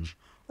storage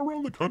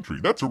around the country.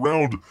 That's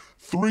around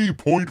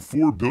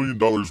 $3.4 billion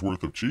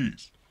worth of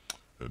cheese.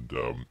 And,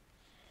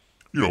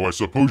 I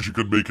suppose you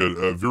could make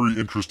a very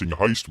interesting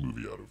heist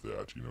movie out of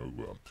that,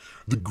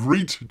 the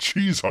Great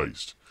Cheese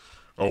Heist.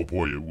 Oh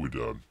boy, it would,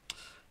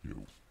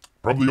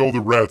 probably all the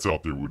rats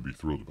out there would be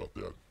thrilled about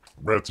that.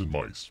 Rats and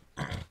mice.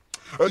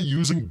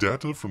 Using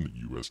data from the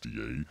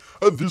USDA,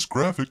 this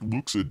graphic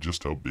looks at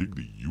just how big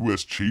the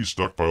U.S. cheese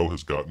stockpile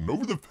has gotten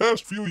over the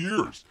past few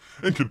years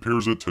and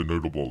compares it to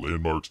notable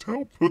landmarks to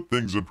help put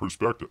things in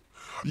perspective.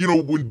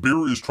 When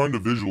Bear is trying to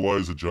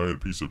visualize a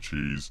giant piece of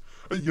cheese,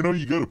 you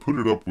gotta put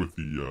it up with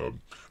the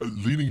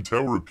Leaning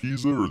Tower of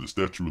Pisa or the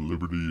Statue of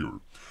Liberty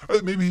or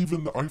maybe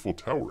even the Eiffel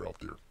Tower out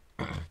there.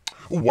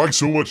 Why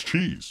so much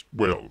cheese?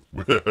 Well,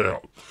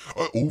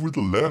 over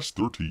the last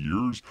 30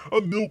 years,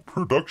 milk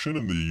production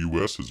in the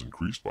U.S. has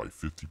increased by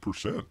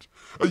 50%.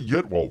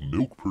 Yet, while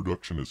milk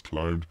production has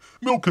climbed,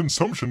 milk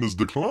consumption has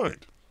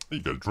declined.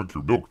 You gotta drink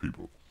your milk,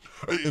 people.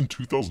 In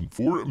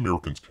 2004,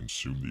 Americans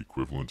consumed the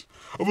equivalent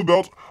of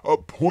about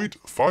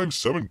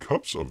 0.57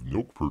 cups of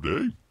milk per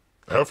day.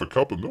 Half a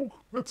cup of milk?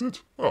 That's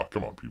it.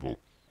 Come on, people.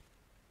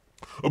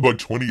 By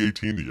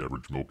 2018, the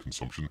average milk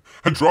consumption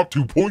had dropped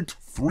to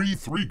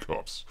 0.33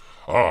 cups.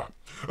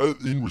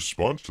 In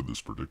response to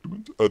this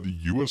predicament, the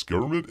U.S.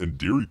 government and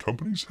dairy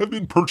companies have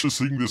been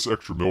purchasing this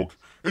extra milk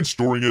and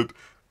storing it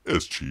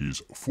as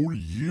cheese for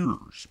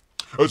years.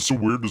 So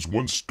where does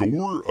one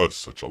store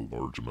such a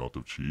large amount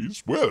of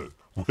cheese? Well,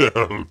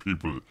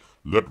 people,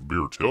 let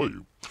Bear tell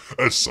you.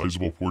 A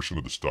sizable portion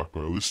of the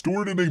stockpile is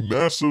stored in a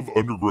massive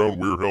underground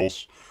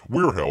warehouse,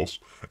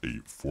 a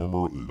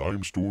former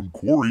limestone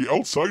quarry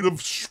outside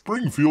of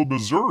Springfield,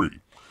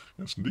 Missouri.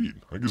 Yes,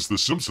 indeed. I guess the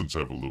Simpsons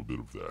have a little bit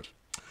of that.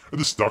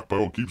 The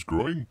stockpile keeps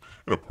growing,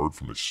 and apart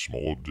from a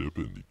small dip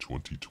in the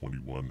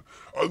 2021,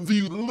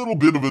 the little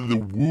bit of the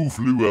woo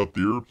flu out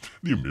there,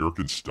 the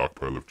American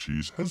stockpile of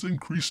cheese has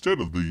increased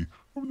steadily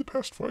over the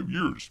past 5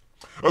 years.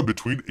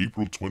 Between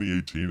April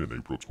 2018 and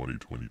April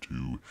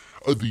 2022,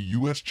 the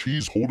U.S.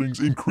 cheese holdings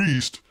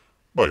increased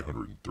by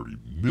 130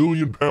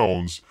 million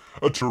pounds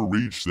to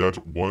reach that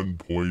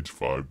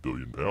 1.5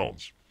 billion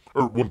pounds.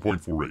 Or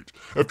 1.48.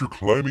 After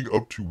climbing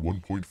up to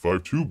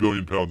 1.52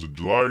 billion pounds in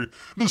July,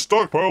 the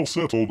stockpile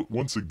settled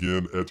once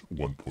again at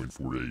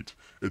 1.48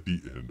 at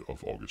the end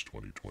of August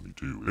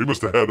 2022. They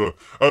must have had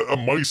a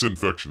mice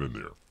infection in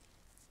there.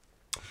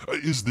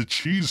 Is the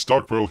cheese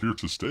stockpile here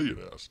to stay, it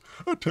asks.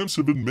 Attempts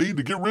have been made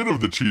to get rid of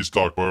the cheese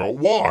stockpile.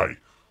 Why?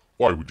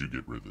 Why would you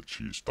get rid of the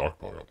cheese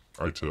stockpile?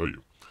 I tell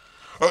you.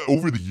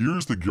 Over the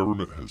years, the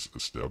government has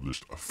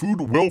established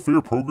food welfare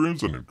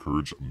programs and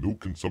encouraged milk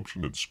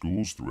consumption in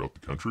schools throughout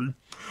the country.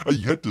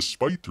 Yet,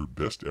 despite their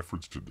best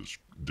efforts to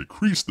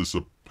decrease the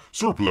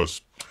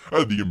surplus,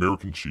 the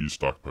American cheese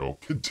stockpile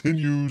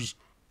continues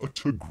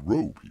to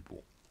grow,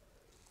 people.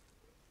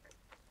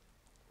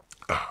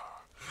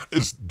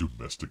 As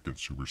domestic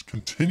consumers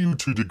continue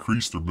to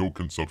decrease their milk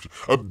consumption,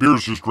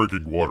 Bear's just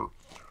drinking water.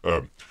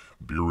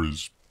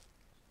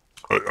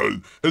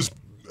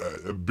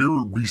 Bear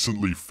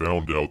recently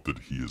found out that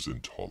he is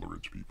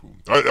intolerant, people.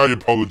 I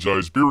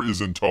apologize. Bear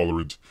is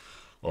intolerant,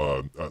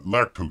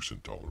 lactose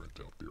intolerant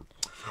out there.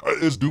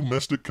 As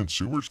domestic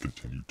consumers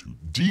continue to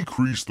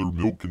decrease their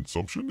milk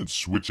consumption and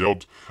switch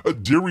out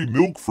dairy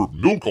milk for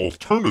milk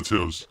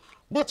alternatives,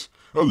 what?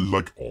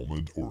 Like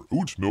almond or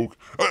oat milk,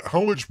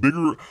 how much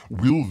bigger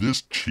will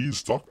this cheese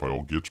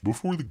stockpile get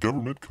before the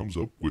government comes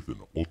up with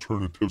an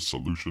alternative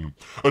solution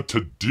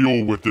to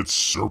deal with its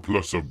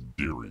surplus of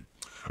dairy?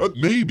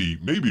 Maybe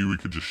we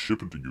could just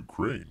ship it to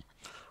Ukraine.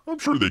 I'm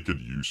sure they could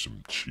use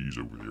some cheese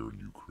over there in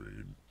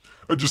Ukraine.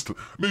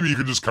 Maybe you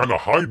could just kind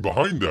of hide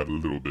behind that a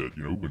little bit,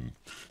 when,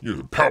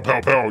 pow,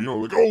 pow, pow,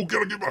 like, oh,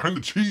 gotta get behind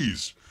the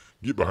cheese.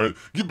 Get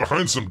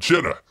behind some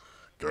cheddar.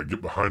 Gotta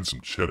get behind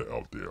some cheddar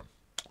out there.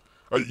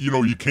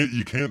 You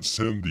can't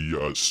send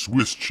the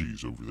Swiss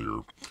cheese over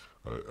there.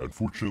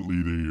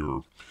 Unfortunately,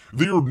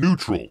 they are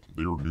neutral.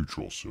 They are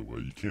neutral, so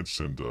you can't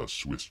send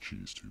Swiss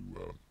cheese to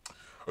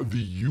the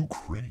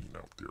Ukraine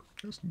out there.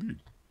 Yes, indeed.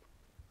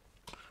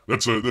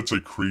 That's a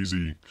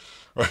crazy.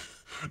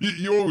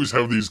 You always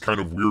have these kind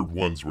of weird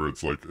ones where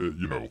it's like,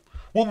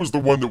 what was the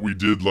one that we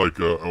did like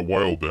a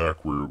while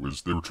back where it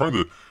was they were trying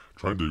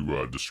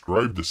to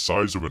describe the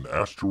size of an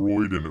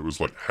asteroid and it was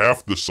like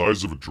half the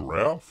size of a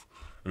giraffe,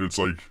 and it's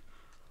like.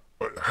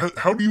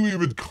 How do you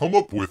even come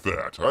up with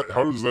that?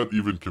 How does that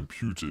even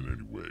compute in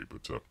any way?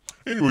 But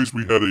anyways,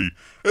 we had an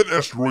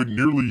asteroid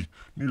nearly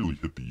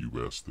hit the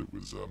U.S. that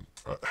was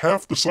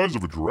half the size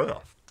of a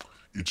giraffe.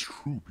 It's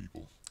true,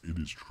 people. It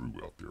is true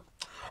out there.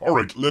 All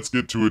right, let's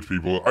get to it,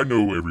 people. I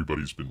know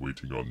everybody's been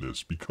waiting on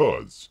this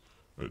because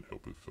it'd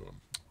help if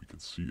we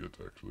could see it,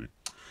 actually.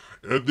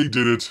 And they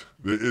did it.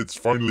 It's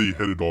finally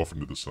headed off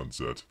into the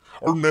sunset.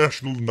 Our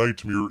national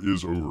nightmare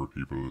is over,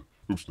 people.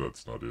 Oops,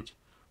 that's not it.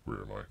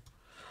 Where am I?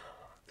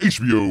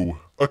 HBO,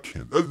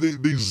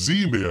 the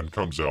Z-Man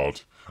comes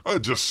out,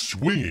 just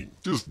swinging,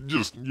 just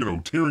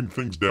tearing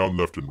things down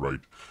left and right.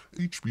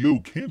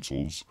 HBO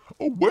cancels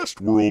a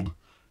Westworld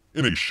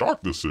in a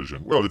shock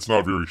decision. Well, it's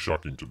not very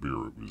shocking to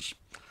Bear. It was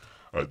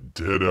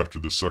dead after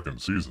the second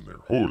season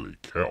there. Holy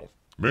cow.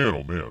 Man,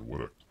 oh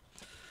man,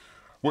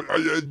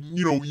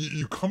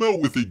 you come out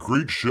with a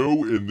great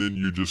show and then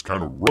you just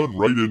kind of run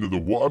right into the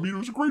wall. I mean, it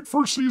was a great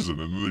first season,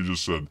 and then they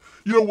just said,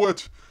 you know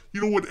what,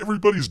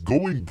 everybody's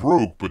going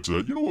broke, but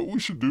you know what we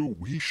should do?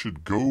 We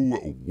should go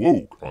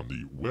woke on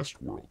the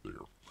Westworld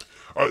there.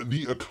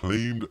 The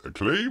acclaimed?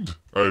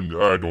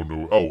 I don't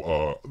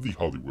know. The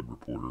Hollywood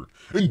Reporter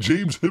and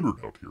James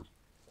Hibbert out here.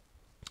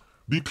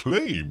 The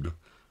acclaimed?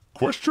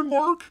 Question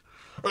mark?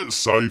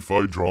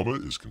 Sci-fi drama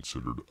is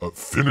considered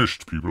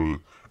finished, people,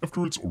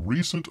 after its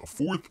recent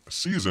fourth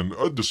season,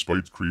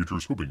 despite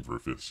creators hoping for a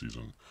fifth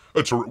season.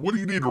 What do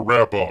you need to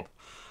wrap up?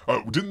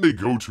 Didn't they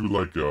go to,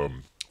 like,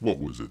 what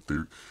was it?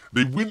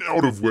 They went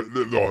out of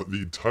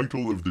the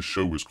title of the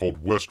show is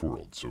called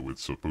Westworld, so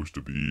it's supposed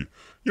to be,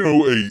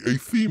 a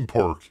theme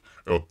park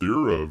out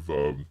there of,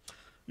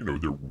 there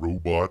are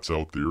robots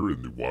out there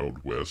in the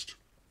Wild West.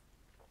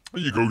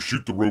 You go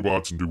shoot the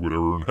robots and do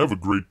whatever and have a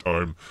great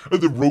time.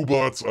 And the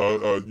robots,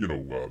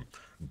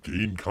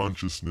 gain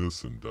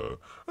consciousness and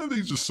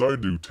they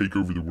decide to take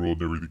over the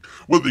world and everything.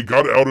 Well, they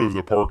got out of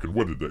the park and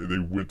what did they? They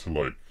went to,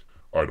 like,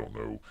 I don't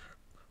know,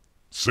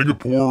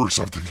 Singapore or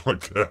something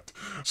like that.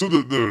 So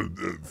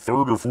the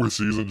third or fourth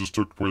season just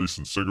took place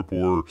in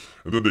Singapore,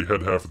 and then they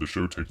had half of the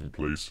show taking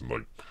place in,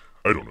 like,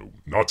 I don't know,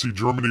 Nazi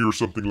Germany or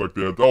something like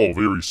that. Oh,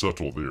 very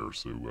subtle there.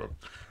 So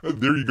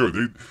there you go.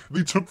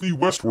 They took the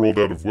Westworld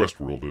out of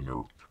Westworld, and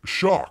they're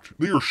shocked.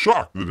 They are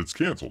shocked that it's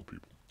canceled,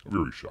 people.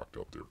 Very shocked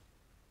out there.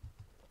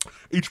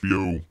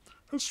 HBO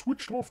has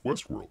switched off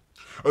Westworld.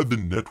 The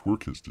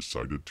network has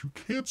decided to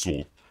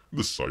cancel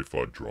the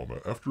sci-fi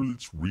drama after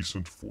its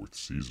recent fourth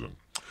season.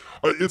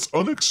 It's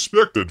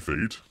unexpected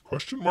fate,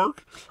 question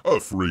mark,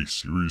 for a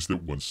series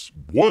that once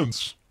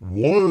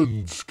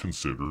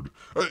considered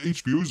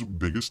HBO's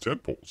biggest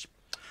tentpoles.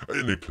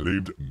 an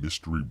acclaimed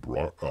mystery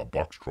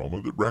box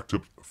drama that racked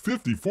up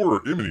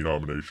 54 Emmy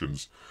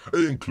nominations,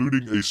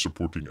 including a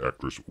supporting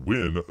actress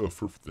win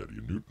for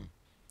Thaddeus Newton.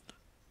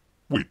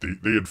 Wait,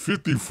 they had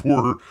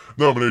 54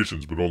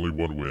 nominations, but only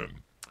one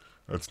win.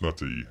 That's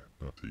not a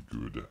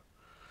good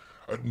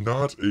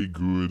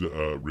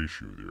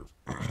ratio there.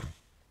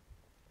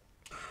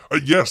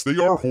 Yes, they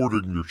are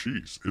hoarding their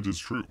cheese. It is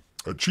true.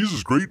 Cheese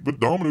is great, but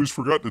Domino's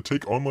forgot to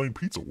take online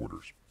pizza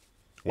orders.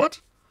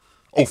 What?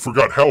 Oh,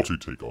 forgot how to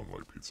take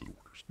online pizza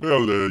orders.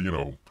 Well,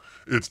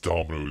 it's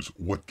Domino's.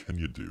 What can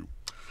you do?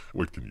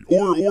 What can you...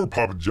 Or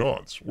Papa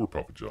John's. Or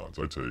Papa John's,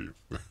 I tell you.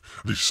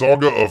 The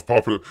saga of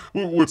Papa...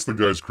 What's the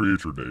guy's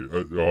creator name?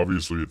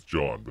 Obviously, it's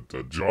John.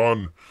 But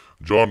John,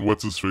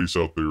 what's-his-face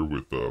out there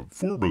with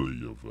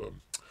formerly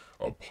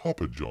of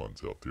Papa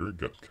John's out there.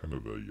 Got kind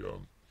of a...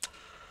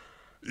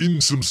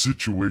 in some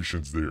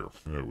situations there.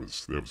 That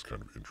was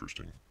kind of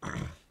interesting.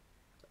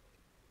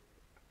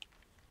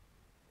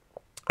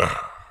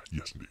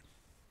 Yes, indeed.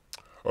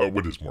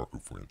 What is Marco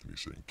for Anthony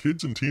saying?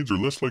 Kids and teens are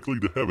less likely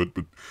to have it,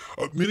 but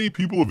many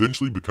people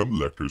eventually become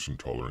lactose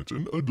intolerant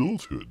in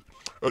adulthood.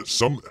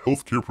 Some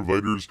healthcare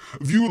providers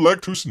view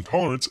lactose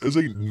intolerance as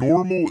a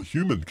normal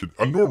human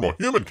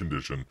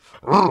condition.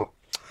 Well,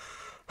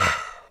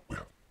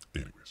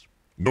 anyways,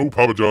 no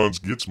Papa John's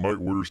gets my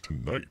orders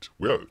tonight.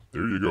 Well,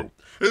 there you go.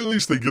 At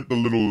least they get the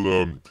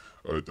little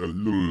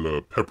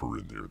pepper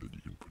in there that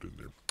you can put in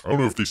there. I don't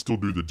know if they still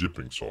do the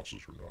dipping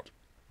sauces or not.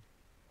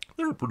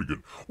 They're pretty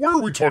good. Why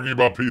are we talking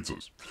about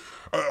pizzas?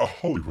 A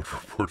Hollywood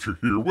reporter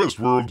here.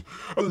 Westworld.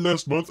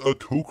 Last month, a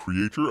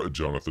co-creator,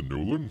 Jonathan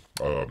Nolan,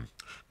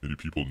 many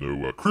people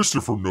know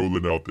Christopher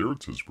Nolan out there,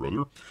 it's his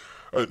brother,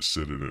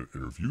 said in an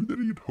interview that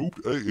he had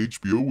hoped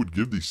HBO would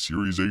give the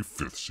series a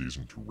 5th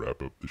season to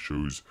wrap up the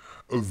show's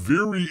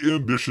very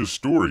ambitious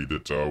story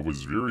that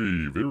was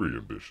very, very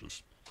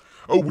ambitious.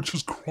 Which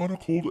has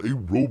chronicled a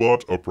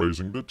robot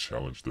uprising that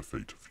challenged the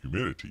fate of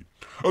humanity.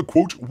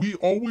 Quote, we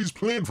always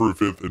planned for a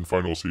 5th and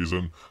final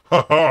season.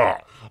 Ha ha!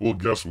 Well,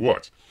 guess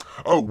what?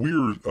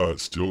 We're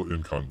still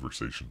in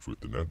conversations with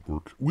the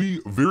network.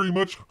 We very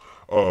much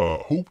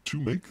hope to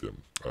make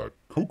them.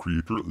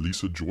 Co-creator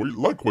Lisa Joy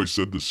likewise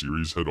said the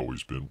series had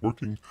always been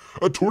working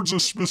towards a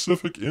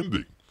specific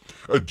ending.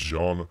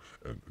 Jonah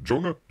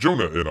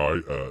and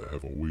I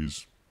have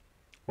always...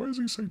 Why does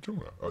he say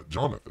Jonah?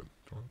 Jonathan.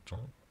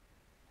 John?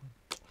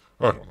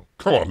 I don't know.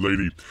 Come on,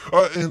 lady.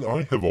 And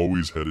I have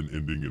always had an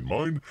ending in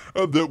mind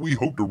that we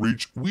hope to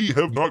reach. We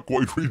have not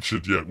quite reached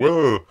it yet.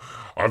 Well,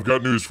 I've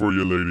got news for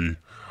you, lady.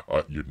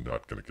 You're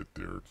not going to get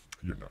there.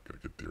 You're not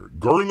going to get there.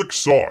 Garlic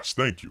sauce.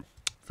 Thank you.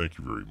 Thank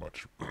you very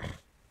much.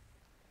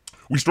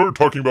 We started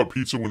talking about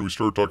pizza when we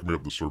started talking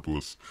about the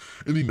surplus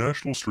in the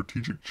National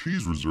Strategic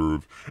Cheese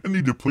Reserve and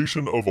the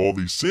depletion of all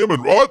these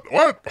salmon. What?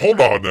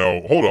 Hold on now.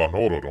 Hold on.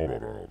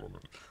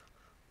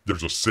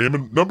 There's a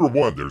salmon... Number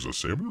 1, there's a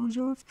salmon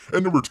reserve?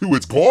 And number 2,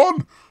 it's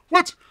gone?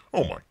 What?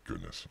 Oh my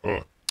goodness.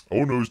 Oh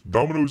no,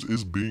 Domino's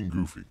is being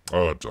goofy.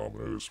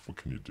 Domino's, what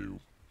can you do?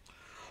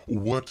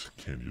 What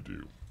can you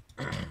do?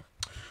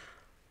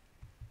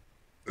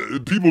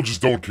 People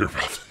just don't care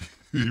about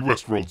the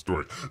Westworld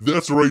story.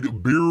 That's right,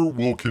 beer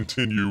will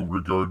continue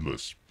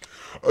regardless.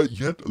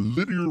 Yet,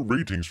 linear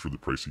ratings for the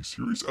pricey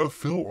series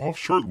fell off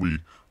sharply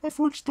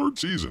for its 3rd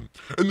season,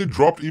 and then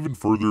dropped even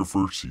further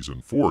for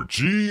season 4.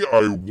 Gee,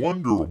 I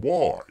wonder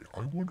why.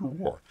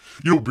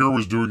 You know, Bear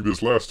was doing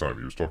this last time.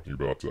 He was talking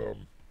about,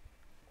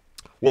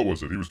 what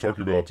was it? He was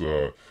talking about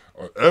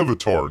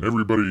Avatar, and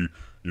everybody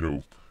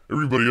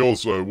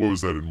else, what was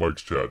that in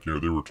Mike's chat? You know,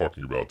 they were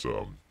talking about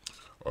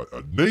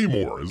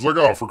Namor. It's like,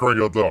 oh, for crying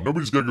out loud,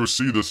 nobody's gonna go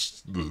see the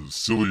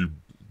silly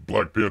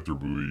Black Panther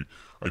movie.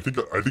 I think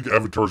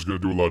Avatar's going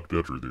to do a lot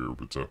better there,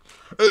 but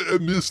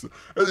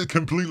I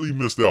completely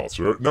missed out.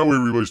 So now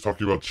everybody's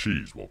talking about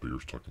cheese while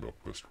Bear's talking about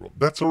Westworld.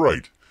 That's all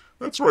right.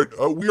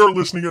 We are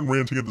listening and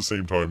ranting at the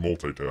same time,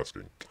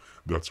 multitasking.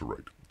 That's all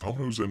right.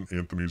 Domino's and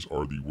Anthony's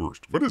are the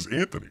worst. What is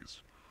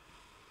Anthony's?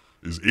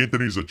 Is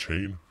Anthony's a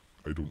chain?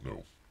 I don't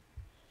know.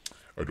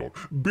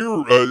 Bear,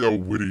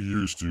 when he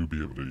used to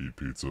be able to eat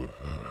pizza,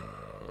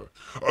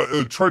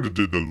 I tried to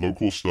do the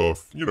local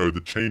stuff. You know, the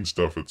chain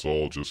stuff, it's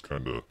all just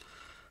kind of...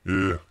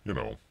 Yeah, you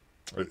know,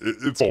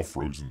 it's all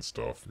frozen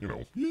stuff, you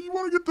know. You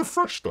want to get the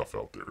fresh stuff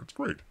out there. It's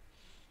great.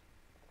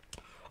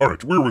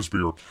 Alright, where was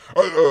Beer?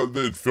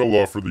 It fell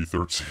off for the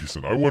 3rd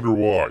season. I wonder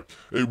why.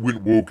 It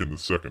went woke in the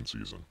 2nd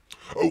season.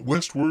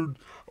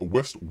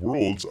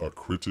 Westworld's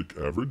critic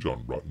average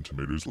on Rotten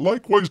Tomatoes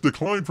likewise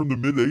declined from the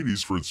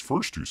mid-80s for its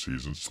first 2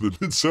 seasons to the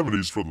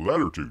mid-70s for the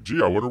latter 2.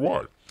 Gee, I wonder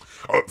why.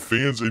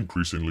 Fans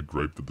increasingly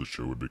griped that the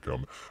show had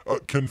become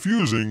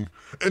confusing,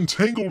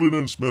 entangled in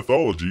its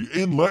mythology,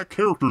 and lacked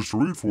characters to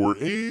root for,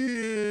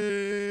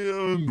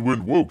 and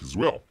went woke as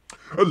well.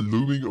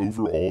 Looming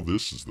over all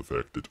this is the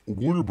fact that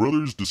Warner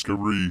Brothers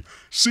Discovery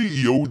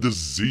CEO, the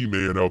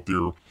Z-Man out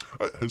there,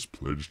 has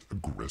pledged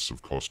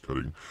aggressive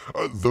cost-cutting,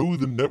 though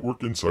the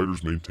network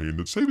insiders maintain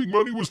that saving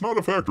money was not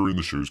a factor in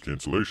the show's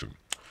cancellation.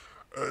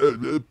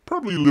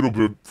 Probably a little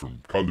bit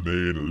from column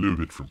A and a little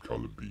bit from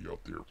column B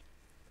out there.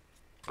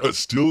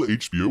 Still,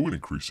 HBO and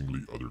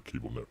increasingly other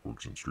cable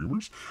networks and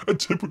streamers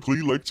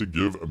typically like to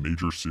give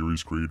major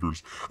series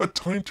creators a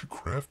time to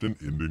craft an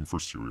ending for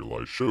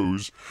serialized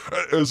shows,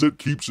 as it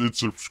keeps its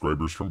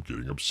subscribers from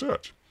getting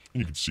upset.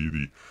 And you can see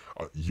the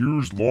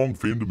years-long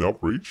fandom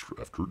outrage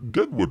after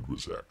Deadwood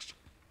was axed.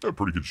 A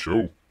pretty good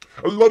show.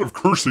 A lot of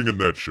cursing in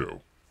that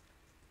show.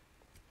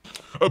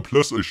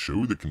 Plus a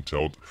show that can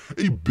tell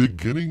a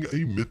beginning, a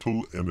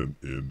middle, and an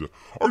end,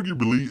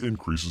 arguably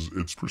increases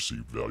its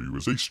perceived value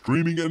as a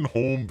streaming and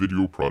home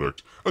video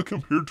product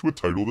compared to a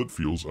title that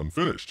feels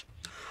unfinished.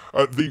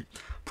 They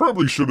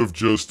probably should have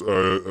just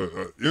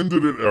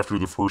ended it after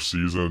the first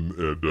season,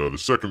 and the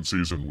second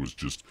season was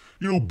just,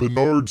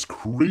 Bernard's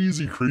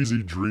crazy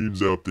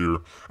dreams out there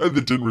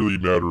that didn't really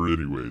matter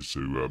anyway,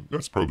 so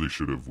that's probably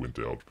should have went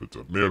out.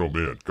 But man, oh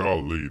man,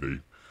 golly, they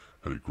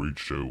had a great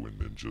show and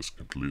then just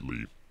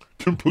completely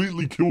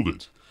killed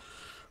it.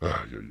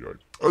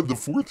 The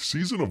fourth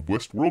season of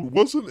Westworld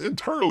wasn't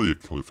entirely a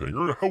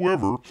cliffhanger.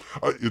 However,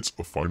 its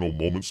final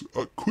moments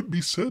could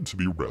be said to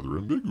be rather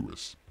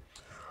ambiguous.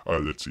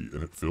 Let's see,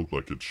 and it felt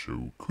like its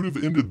show could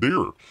have ended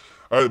there.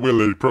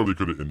 Well, it probably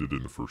could have ended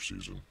in the first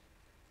season.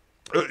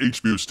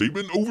 HBO's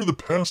statement: over the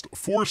past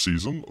 4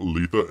 seasons,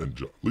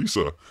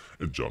 Lisa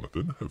and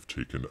Jonathan have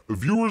taken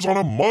viewers on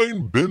a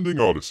mind-bending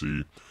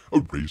odyssey,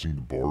 raising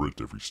the bar at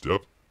every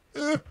step.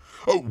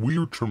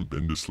 We're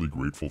tremendously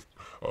grateful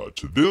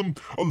to them,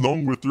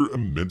 along with their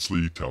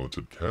immensely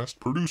talented cast,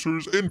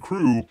 producers, and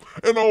crew,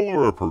 and all of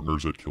our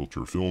partners at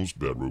Kilter Films,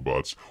 Bad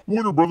Robots,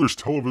 Warner Brothers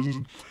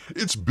Television.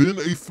 It's been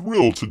a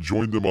thrill to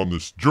join them on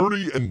this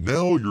journey, and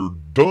now you're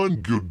done.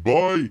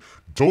 Goodbye.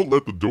 Don't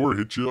let the door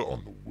hit you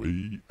on the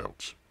way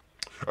out.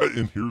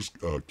 And here's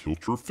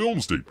Kilter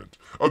Film's statement.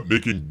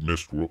 Making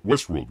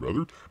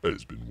Westworld,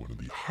 has been one of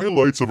the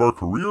highlights of our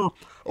career.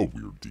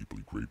 We're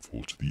deeply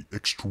grateful to the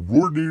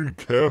extraordinary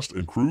cast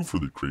and crew for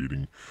the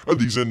creating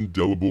these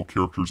indelible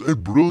characters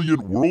and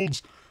brilliant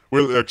worlds.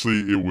 Well,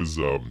 actually, it was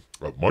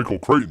Michael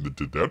Crichton that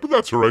did that, but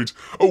that's alright.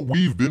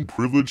 We've been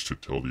privileged to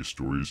tell these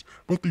stories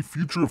about the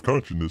future of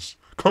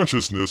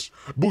consciousness,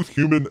 both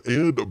human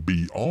and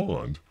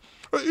beyond,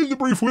 in the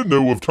brief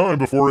window of time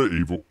before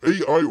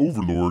AI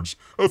overlords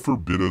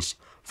forbid us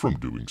from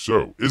doing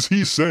so. Is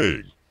he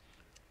saying?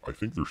 I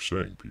think they're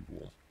saying,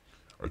 people.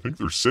 I think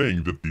they're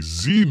saying that the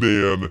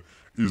Z-Man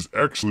is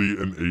actually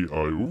an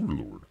AI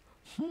overlord.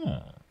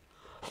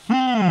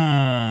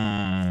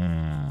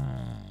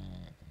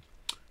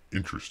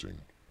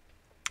 Interesting.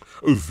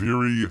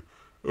 Very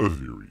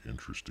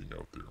interesting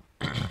out there.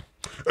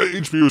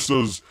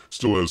 HBO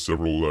still has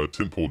several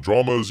tentpole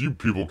dramas. You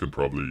people can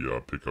probably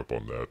pick up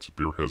on that.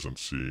 Bear hasn't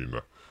seen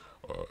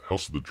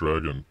House of the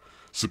Dragon.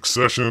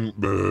 Succession,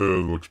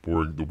 looks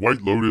boring. The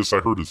White Lotus, I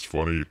heard it's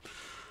funny.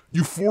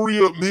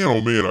 Euphoria, man,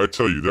 oh man, I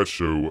tell you, that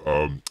show,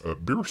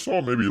 Bear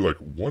saw maybe like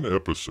one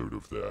episode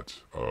of that.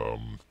 Or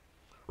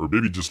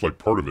maybe just like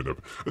part of it.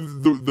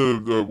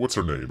 The what's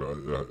her name?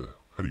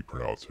 How do you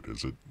pronounce it?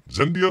 Is it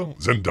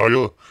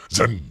Zendaya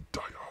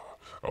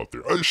out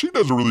there. She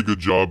does a really good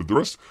job, but the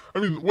rest, I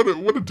mean, what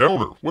a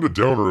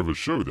downer of a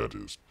show that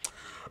is.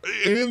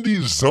 And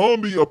the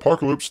zombie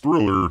apocalypse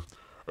thriller,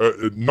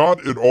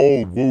 not at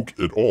all woke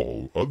at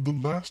all, The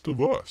Last of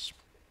Us.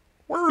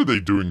 Why are they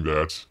doing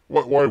that?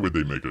 Why would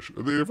they make a show?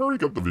 They've already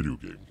got the video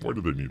game. Why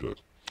do they need a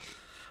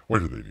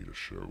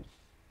show?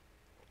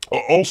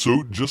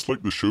 Also, just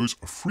like the show's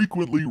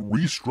frequently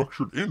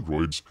restructured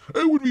androids,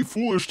 it would be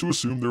foolish to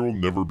assume there will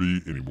never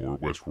be any more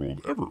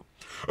Westworld ever.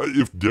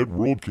 If Dead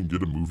World can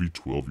get a movie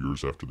 12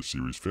 years after the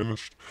series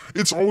finished,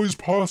 it's always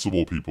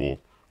possible, people.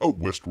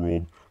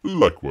 Westworld,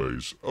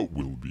 likewise,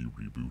 will be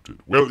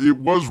rebooted. Well, it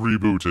was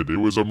rebooted. It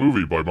was a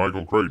movie by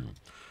Michael Crichton.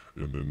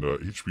 And then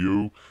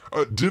HBO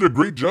did a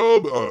great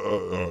job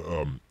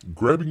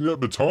grabbing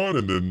that baton,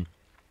 and then,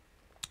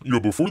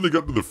 before they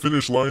got to the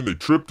finish line, they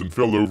tripped and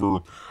fell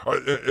over,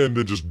 and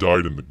then just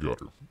died in the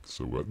gutter.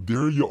 So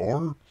there you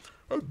are.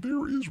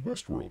 There is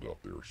Westworld out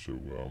there. So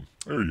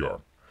there you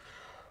are.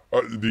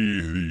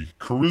 The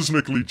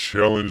charismatically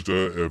challenged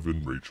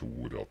Evan Rachel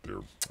Wood out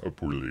there.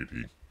 Poor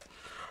lady.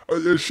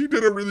 She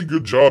did a really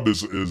good job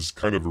as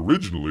kind of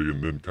originally,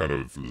 and then kind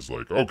of is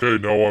like, okay,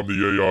 now I'm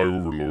the AI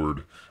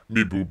overlord.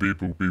 Beep boop, beep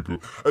boop, beep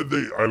boop.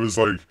 I was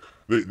like,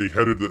 they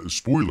had it,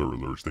 spoiler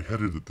alerts, they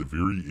had it at the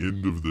very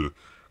end of the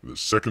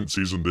second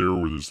season there,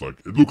 where there's like,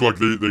 it looked like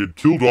they had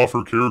killed off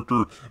her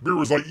character. Bear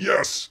was like,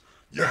 yes,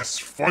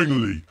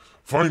 finally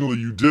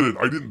you did it.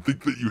 I didn't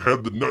think that you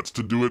had the nuts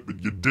to do it,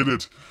 but you did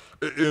it.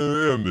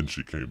 And then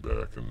she came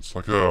back, and it's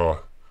like,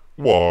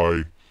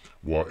 why?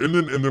 And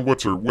then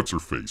what's her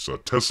face?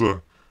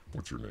 Tessa,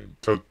 what's her name?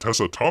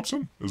 Tessa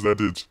Thompson? Is that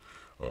it?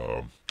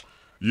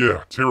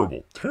 Yeah,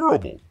 terrible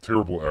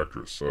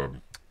actress.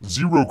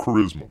 Zero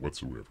charisma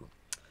whatsoever.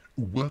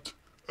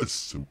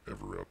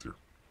 Whatsoever out there.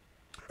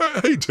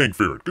 Hey, Tank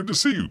Ferret, good to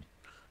see you.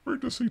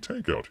 Great to see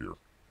Tank out here.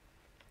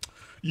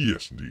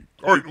 Yes, indeed.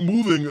 All right,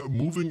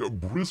 moving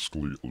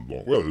briskly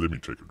along. Well, let me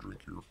take a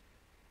drink here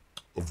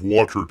of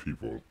water,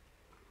 people.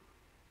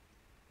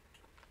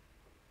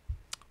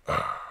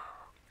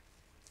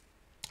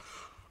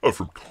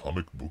 from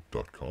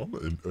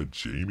comicbook.com, and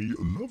Jamie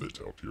Lovett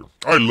out here.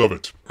 I love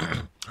it.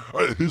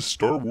 His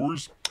Star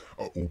Wars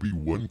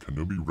Obi-Wan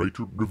Kenobi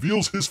writer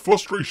reveals his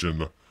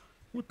frustration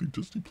with the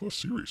Disney Plus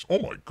series. Oh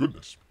my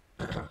goodness.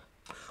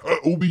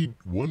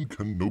 Obi-Wan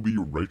Kenobi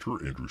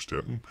writer Andrew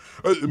Stanton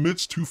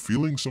admits to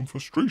feeling some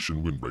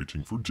frustration when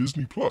writing for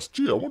Disney Plus.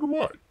 Gee, I wonder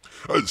why.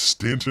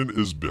 Stanton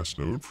is best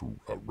known for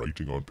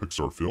writing on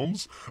Pixar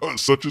films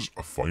such as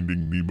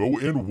Finding Nemo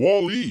and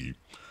Wall-E,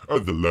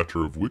 the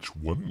latter of which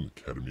won an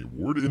Academy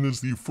Award and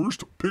is the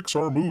first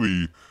Pixar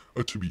movie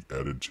to be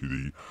added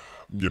to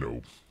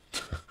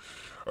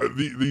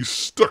the, the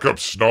stuck-up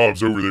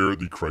snobs over there at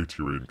the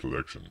Criterion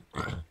Collection.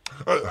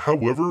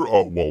 However,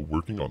 while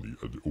working on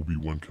the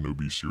Obi-Wan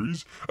Kenobi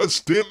series,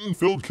 Stanton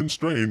felt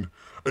constrained,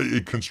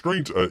 a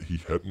constraint he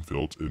hadn't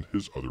felt in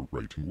his other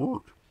writing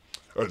work.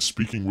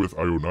 Speaking with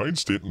IO9,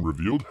 Stanton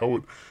revealed how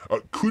it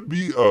could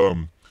be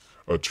to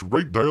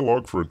write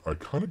dialogue for an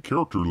iconic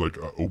character like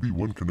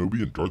Obi-Wan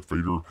Kenobi and Darth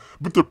Vader,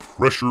 but the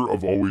pressure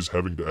of always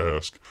having to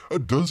ask,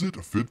 does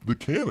it fit the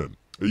canon?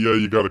 Yeah,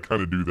 you gotta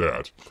kind of do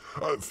that.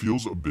 It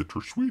feels a bit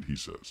bittersweet, he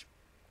says.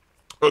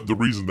 The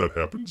reason that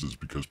happens is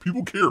because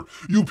people care.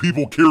 You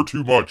people care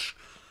too much.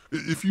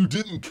 If you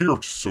didn't care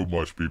so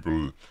much,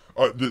 people,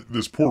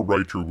 this poor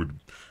writer would,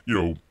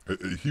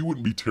 he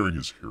wouldn't be tearing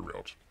his hair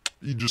out.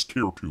 He just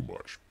care too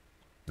much.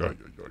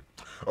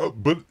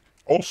 But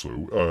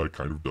also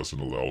kind of doesn't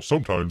allow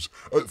sometimes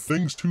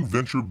things to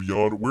venture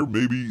beyond where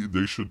maybe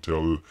they should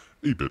tell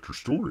a better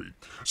story.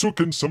 So it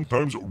can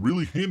sometimes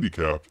really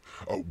handicap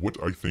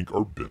what I think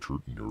are better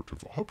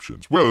narrative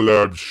options. Well,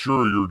 I'm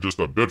sure you're just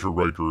a better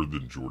writer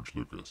than George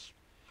Lucas.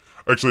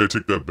 Actually, I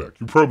take that back.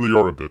 You probably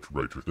are a better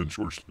writer than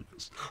George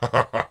Lucas.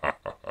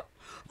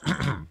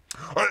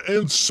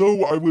 And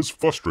so I was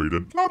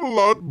frustrated. Not a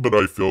lot, but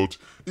I felt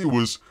it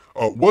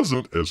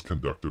wasn't as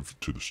conductive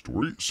to the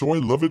story, so I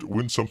love it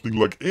when something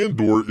like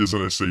Andor is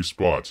in a safe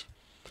spot.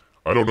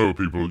 I don't know,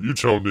 people. You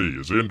tell me.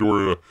 Is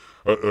Andor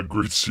a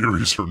great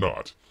series or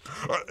not?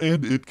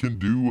 And it can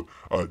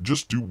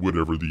just do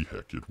whatever the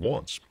heck it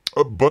wants.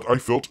 But I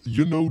felt,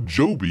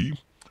 Joby,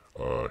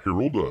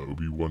 Harold,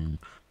 Obi-Wan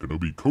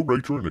Kenobi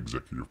co-writer and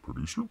executive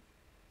producer,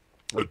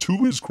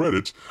 to his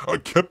credit,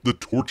 kept the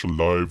torch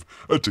alive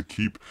to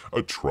keep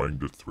trying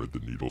to thread the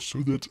needle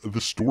so that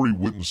the story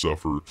wouldn't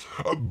suffer,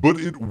 but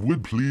it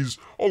would please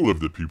all of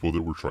the people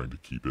that were trying to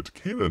keep it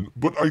canon.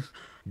 But I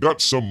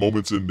got some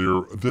moments in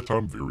there that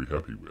I'm very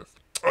happy with.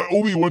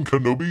 Obi-Wan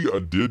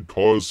Kenobi did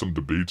cause some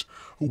debate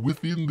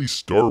within the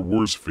Star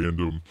Wars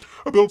fandom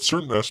about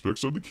certain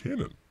aspects of the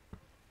canon.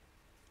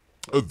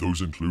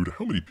 Those include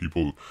how many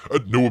people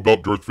know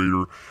about Darth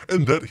Vader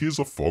and that he is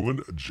a fallen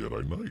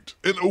Jedi Knight,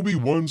 and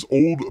Obi-Wan's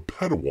old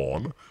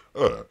Padawan,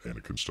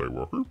 Anakin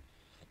Skywalker.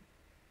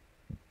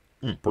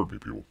 Pardon me,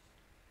 people.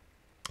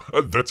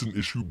 That's an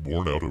issue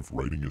born out of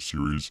writing a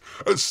series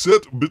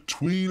set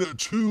between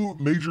two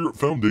major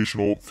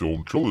foundational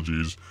film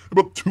trilogies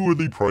about two of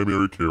the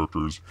primary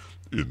characters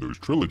in those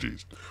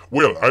trilogies.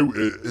 Well,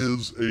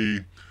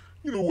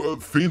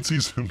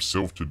 fancies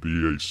himself to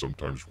be a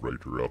sometimes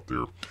writer out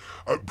there.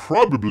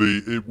 Probably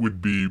it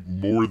would be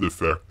more the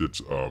fact that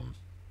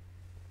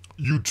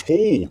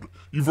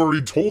you've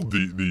already told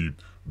the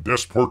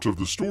best part of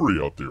the story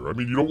out there. I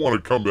mean, you don't want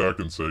to come back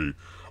and say,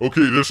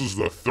 okay, this is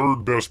the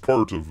third best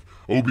part of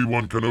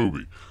Obi-Wan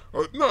Kenobi.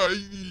 No,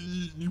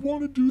 you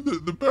want to do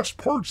the best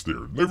parts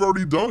there. They've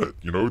already done it.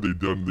 They've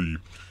done the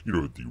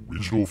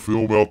original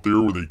film out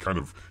there where they kind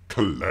of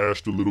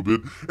clashed a little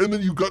bit, and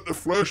then you got to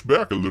flash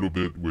back a little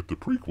bit with the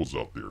prequels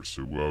out there.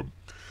 So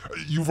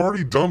you've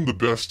already done the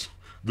best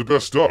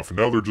stuff, and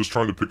now they're just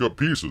trying to pick up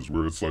pieces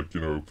where it's like,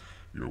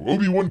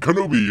 Obi-Wan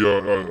Kenobi,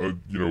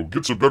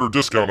 gets a better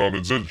discount on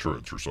his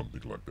insurance or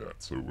something like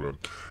that. So,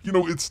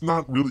 it's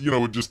not really,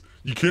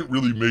 you can't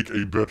really make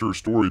a better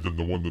story than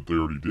the one that they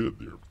already did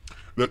there.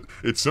 That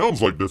it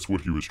sounds like that's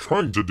what he was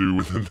trying to do,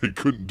 and then they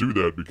couldn't do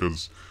that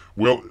because,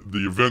 well,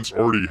 the events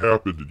already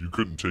happened and you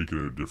couldn't take it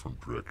in a different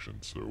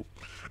direction. So,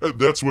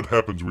 that's what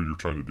happens when you're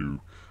trying to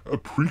do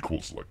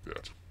prequels like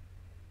that.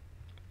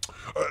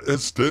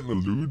 As Stanton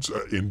alludes,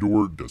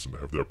 Andor doesn't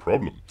have that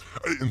problem.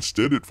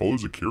 Instead, it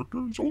follows a character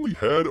who's only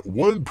had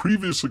one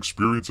previous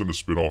experience in a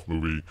spin-off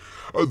movie,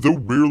 though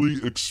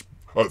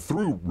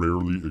through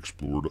rarely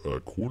explored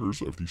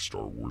corners of the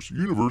Star Wars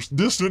universe,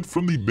 distant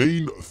from the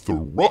main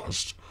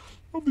thrust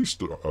of the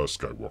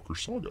Skywalker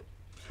saga.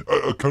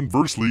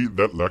 Conversely,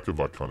 that lack of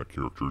iconic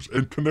characters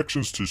and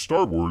connections to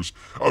Star Wars,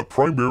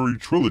 primary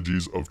trilogy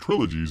of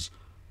trilogies.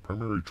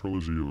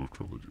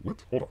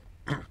 What? Hold on.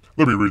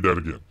 Let me read that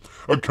again.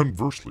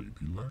 Conversely,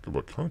 the lack of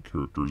iconic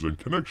characters and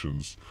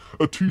connections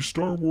to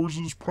Star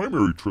Wars'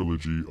 primary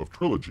trilogy of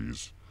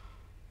trilogies.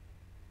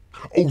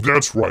 Oh,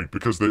 that's right,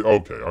 because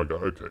okay.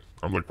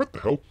 I'm like, what the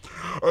hell?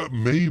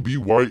 Maybe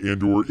why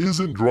Andor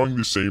isn't drawing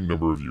the same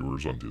number of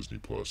viewers on Disney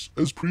Plus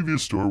as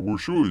previous Star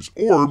Wars shows.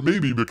 Or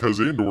maybe because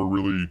Andor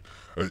really,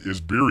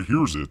 as Bear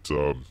hears it,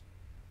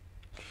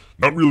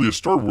 not really a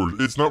Star Wars,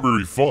 it's not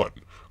very fun.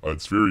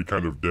 It's very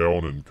kind of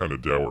down and kind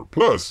of dour.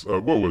 Plus,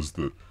 what was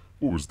the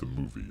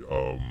movie?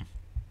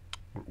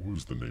 what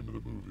was the name of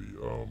the movie?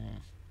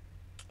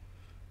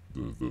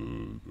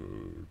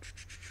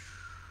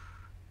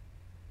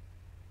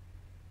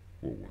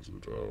 What was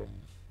it?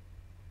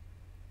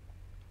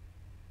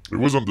 It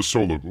wasn't the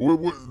solo,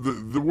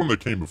 the one that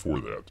came before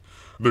that,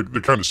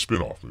 the kind of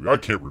spin-off movie. I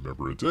can't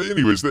remember it.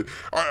 Anyways,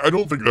 I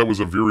don't think that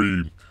was a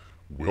very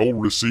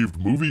well-received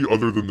movie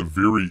other than the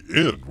very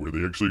end where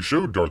they actually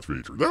showed Darth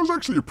Vader. That was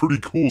actually a pretty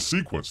cool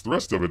sequence. The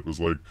rest of it was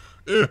like,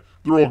 they're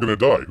all gonna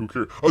die. Who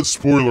cares?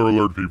 Spoiler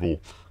alert,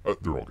 people.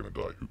 They're all gonna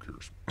die. Who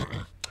cares?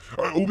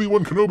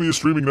 Obi-Wan Kenobi is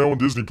streaming now on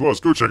Disney+. Go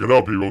check it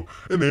out, people.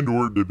 And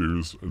Andor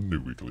debuts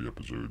new weekly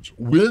episodes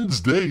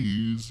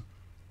Wednesdays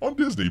on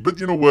Disney. But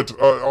you know what?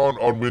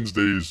 On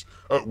Wednesdays,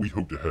 we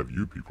hope to have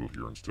you people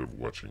here instead of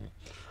watching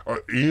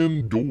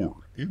Andor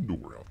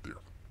out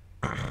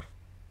there.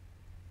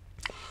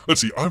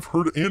 Let's see, I've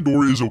heard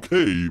Andor is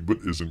okay, but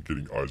isn't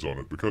getting eyes on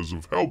it because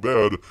of how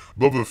bad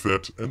Boba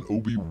Fett and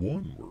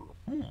Obi-Wan were.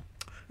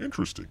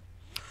 Interesting.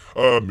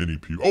 Many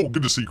people... Oh,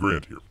 good to see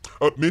Grant here.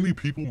 Many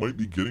people might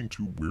be getting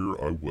to where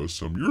I was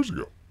some years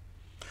ago.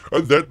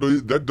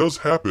 That does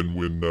happen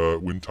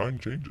when time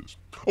changes.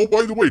 Oh,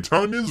 by the way,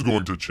 time is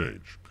going to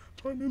change.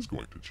 Time is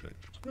going to change.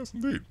 Yes,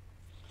 indeed.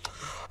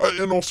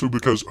 And also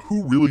because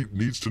who really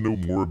needs to know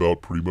more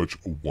about pretty much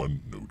a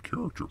one-note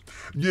character?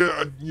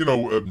 Yeah,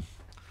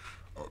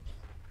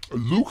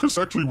 Lucas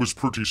actually was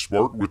pretty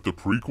smart with the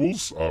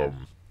prequels. I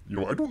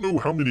don't know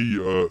how many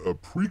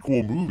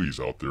prequel movies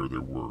out there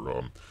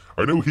were.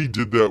 I know he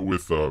did that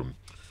with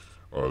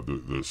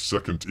the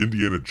second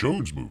Indiana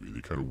Jones movie. They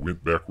kind of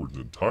went backwards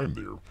in time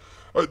there.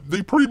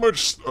 They pretty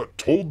much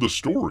told the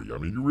story. I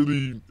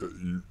mean,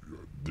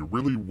 there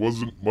really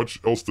wasn't much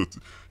else that,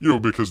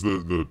 because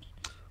the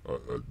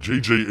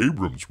J.J.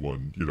 Abrams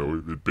one,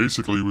 it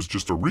basically was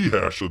just a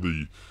rehash of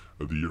the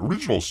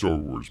original Star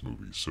Wars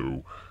movies.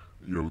 So,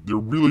 there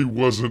really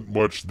wasn't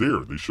much there.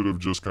 They should have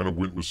just kind of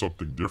went with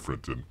something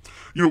different. And,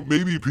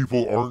 maybe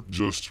people aren't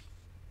just...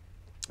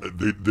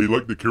 They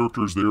like the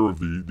characters there of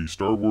the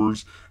Star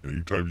Wars, and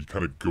anytime you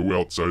kind of go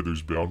outside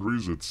those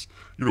boundaries, it's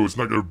not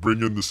going to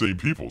bring in the same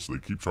people, so they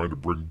keep trying to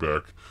bring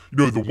back,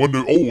 the one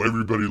that,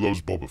 everybody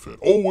loves Boba Fett.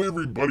 Oh,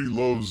 everybody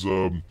loves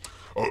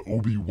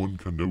Obi-Wan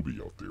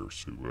Kenobi out there.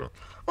 So,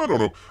 I don't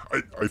know.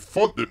 I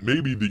thought that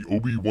maybe the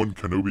Obi-Wan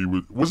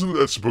Kenobi, wasn't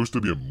that supposed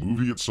to be a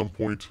movie at some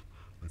point?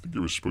 I think it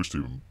was supposed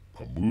to be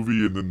a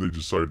movie, and then they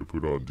decided to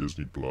put it on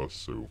Disney+,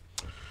 so,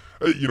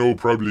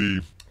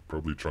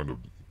 probably trying to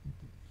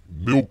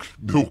milk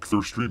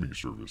their streaming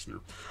service there.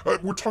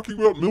 We're talking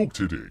about milk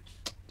today.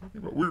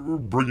 We're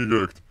bringing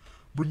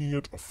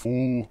it a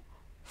full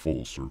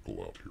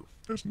circle out here.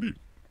 Yes, indeed.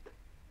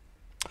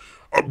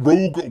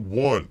 Rogue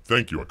One.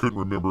 Thank you. I couldn't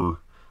remember.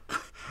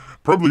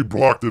 Probably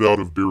blocked it out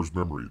of Bear's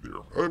memory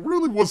there. It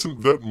really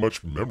wasn't that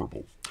much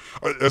memorable.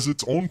 As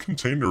its own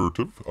contained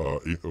narrative,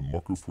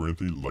 Marco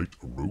Ferrante liked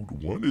Rogue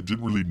One. It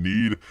didn't really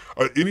need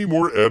any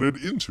more added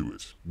into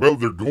it. Well,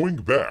 they're going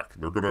back.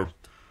 They're gonna...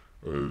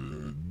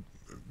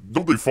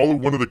 don't they follow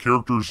one of the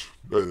characters?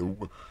 Is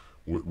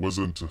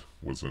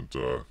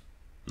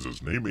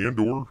his name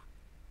Andor?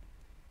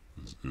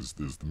 Is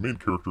the main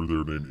character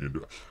there named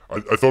Andor? I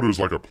thought it was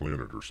like a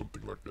planet or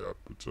something like that.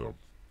 But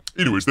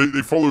anyways,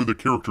 they follow the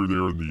character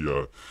there in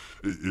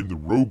the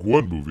Rogue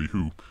One movie,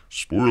 who,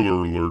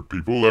 spoiler alert,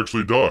 people,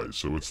 actually dies.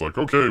 So it's like,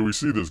 okay, we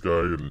see this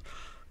guy, and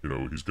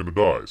he's gonna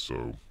die.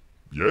 So,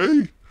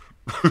 yay.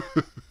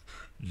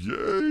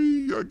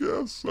 Yay, I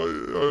guess.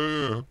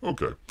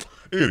 Okay.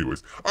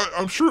 Anyways,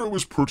 I'm sure it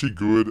was pretty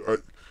good.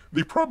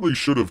 They probably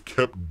should have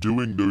kept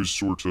doing those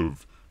sorts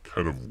of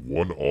kind of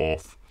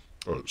one-off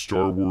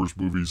Star Wars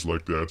movies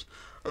like that.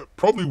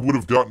 Probably would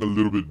have gotten a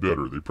little bit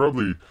better. They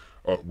probably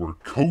were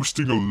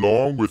coasting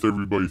along with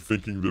everybody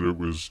thinking that it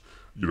was,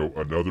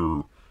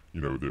 another,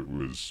 that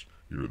was,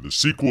 the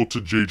sequel to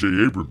J.J.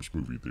 Abrams'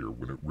 movie there,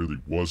 when it really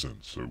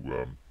wasn't. So,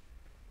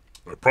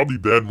 probably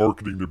bad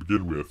marketing to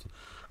begin with.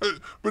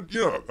 But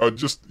yeah,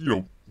 just,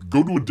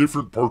 go to a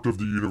different part of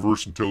the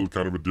universe and tell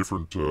kind of a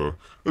different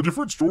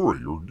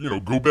story, or,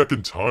 go back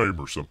in time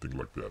or something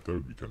like that. That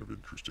would be kind of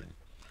interesting.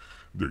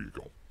 There you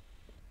go.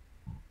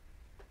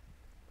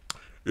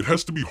 It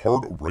has to be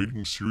hard writing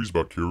a series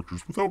about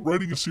characters without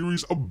writing a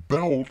series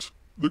about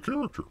the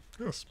character.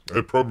 Yes,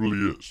 it probably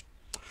is.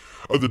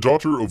 The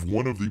daughter of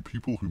one of the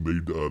people who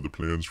made the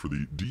plans for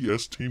the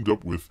DS teamed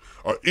up with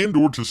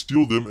Andor to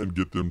steal them and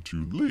get them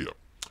to Leia.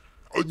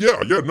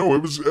 No,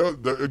 it was, it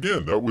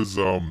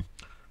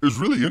was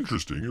really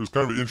interesting. It was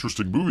kind of an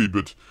interesting movie,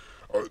 but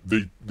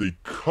they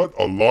cut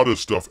a lot of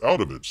stuff out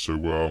of it. So,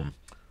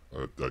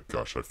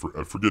 gosh, I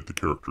forget the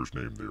character's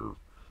name there.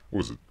 What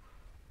was it?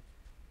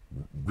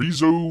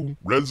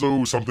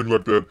 Rezo, something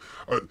like that.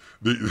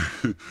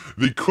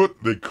 They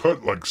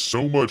cut like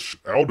so much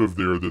out of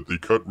there that they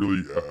cut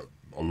really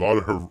a lot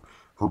of her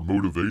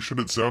motivation.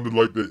 It sounded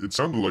like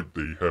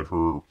they had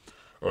her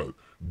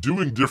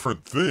doing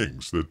different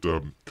things that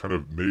kind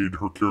of made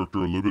her character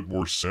a little bit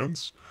more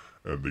sense,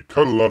 and they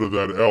cut a lot of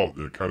that out,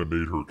 and it kind of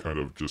made her kind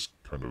of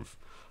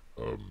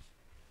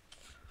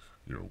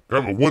kind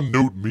of a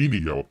one-note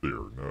meanie out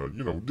there.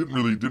 And,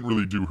 didn't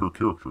really do her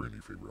character any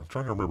favor. I'm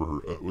trying to remember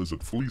her. Was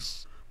it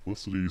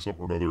Felicity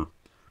something or another?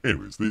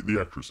 Anyways, the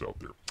actress out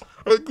there,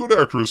 a good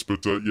actress,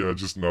 but yeah,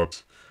 just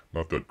not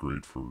that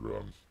great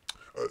for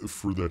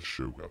that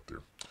show out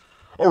there.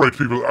 All right,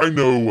 people. I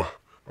know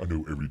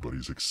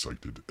everybody's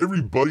excited.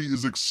 Everybody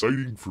is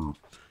exciting for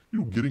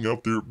getting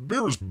out there.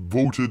 Bear's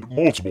voted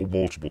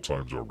multiple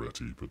times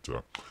already, but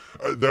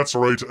that's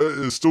all right.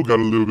 Still got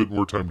a little bit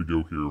more time to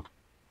go here.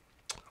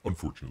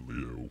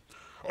 Unfortunately,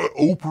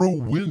 Oprah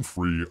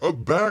Winfrey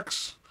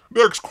backs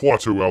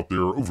Quato out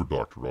there over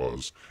Dr.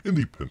 Oz in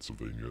the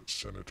Pennsylvania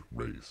Senate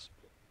race.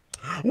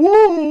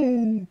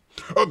 Whoa!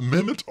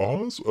 Mehmet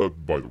Oz,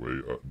 by the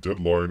way,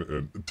 Deadline,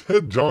 and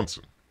Ted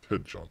Johnson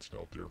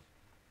out there.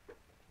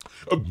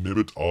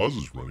 Mehmet Oz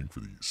is running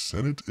for the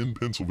Senate in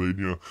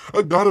Pennsylvania.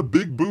 Got a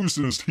big boost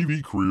in his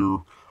TV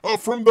career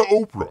from the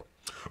Oprah.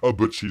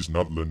 But she's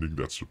not lending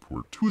that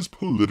support to his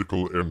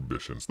political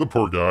ambitions. The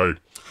poor guy.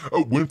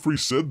 Winfrey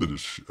said that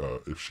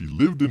if she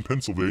lived in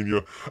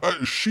Pennsylvania,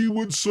 she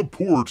would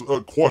support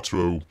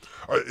Quato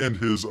and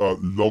his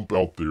lump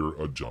out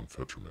there, John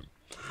Fetterman.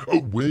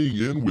 Weighing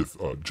in with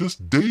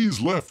just days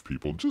left,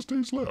 people, just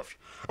days left.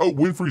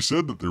 Winfrey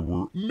said that there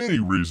were many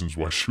reasons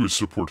why she was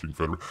supporting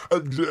Fetterman.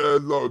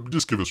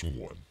 Just give us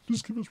one.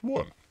 Just give us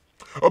one.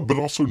 But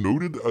also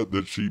noted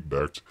that she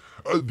backed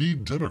the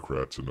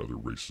Democrats in other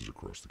races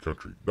across the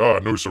country.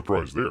 No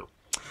surprise there.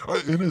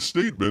 In a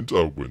statement,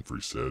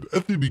 Winfrey said,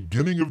 "At the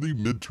beginning of the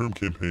midterm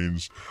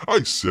campaigns,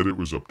 I said it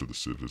was up to the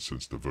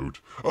citizens to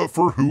vote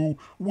for who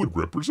would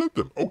represent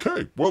them."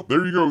 Okay, well,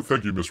 there you go.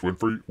 Thank you, Miss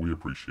Winfrey. We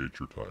appreciate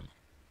your time.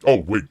 Oh,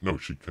 wait, no,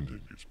 she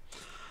continues.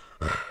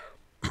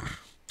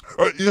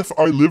 If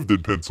I lived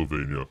in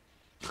Pennsylvania,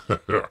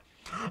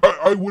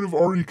 I would have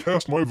already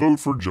cast my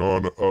vote for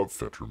John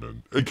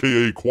Fetterman,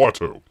 a.k.a.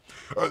 Quato.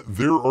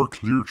 There are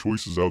clear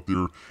choices out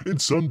there and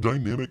some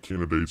dynamic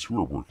candidates who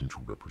are working to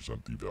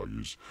represent the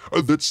values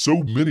that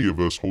so many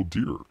of us hold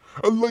dear,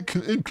 like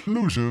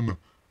inclusion,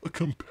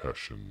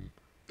 compassion,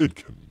 and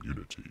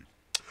community.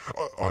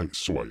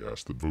 So I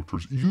ask that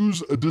voters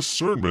use a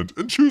discernment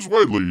and choose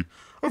widely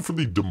for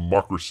the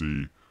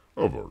democracy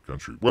of our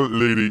country. Well,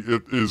 lady,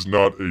 it is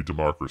not a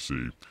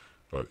democracy.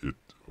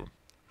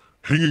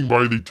 Hanging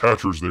by the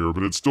Thatchers there,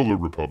 but it's still a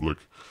republic.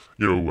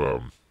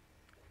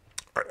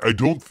 I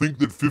don't think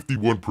that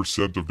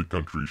 51% of the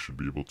country should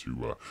be able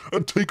to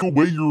take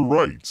away your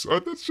rights.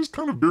 That's just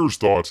kind of Bear's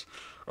thought,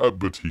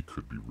 but he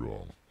could be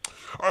wrong.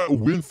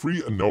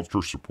 Winfrey announced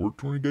her support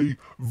during a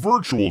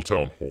virtual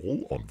town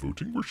hall on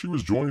voting, where she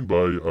was joined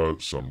by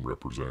some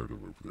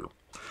representative over there.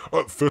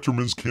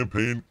 Fetterman's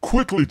campaign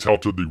quickly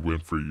touted the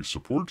Winfrey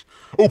support.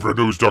 Oprah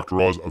knows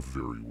Dr. Oz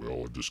very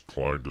well and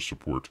decided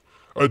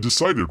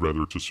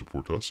to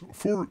support us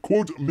for,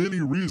 quote,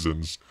 many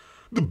reasons.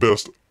 The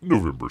best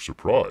November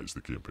surprise,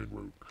 the campaign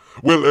wrote.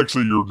 Well,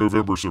 actually, your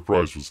November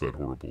surprise was that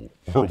horrible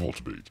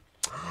debate.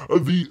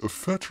 The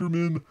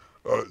Fetterman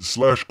 /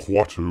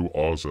 Quato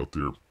Oz out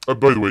there.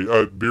 By the way,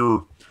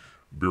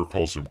 Bear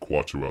calls him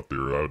Quato out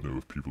there. I don't know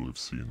if people have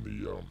seen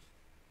the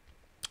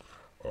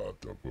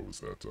what was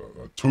that?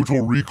 Total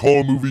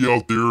Recall movie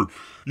out there.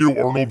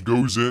 Arnold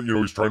goes in.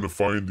 He's trying to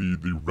find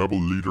the rebel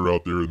leader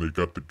out there, and they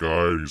got the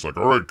guy. And he's like,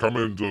 "All right, come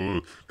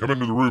into the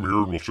room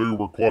here, and we'll show you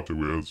where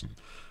Quato is." And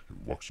he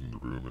walks into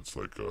the room. It's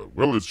like,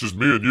 well, it's just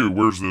me and you.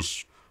 Where's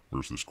this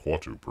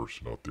Quato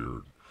person out there?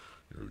 And,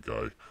 the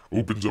guy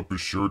opens up his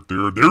shirt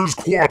there. There's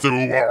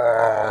Quato.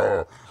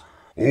 Ah!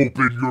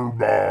 Open your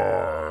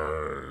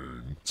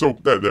mind. So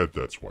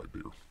that's why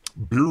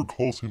Bear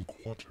calls him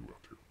Quato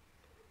out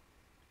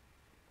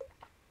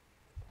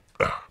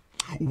there.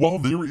 While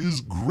there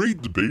is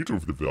great debate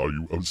over the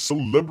value of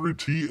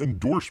celebrity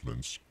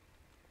endorsements,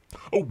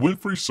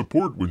 Winfrey's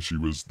support when she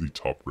was the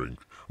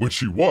top-ranked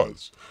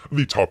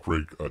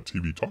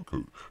TV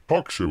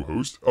talk show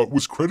host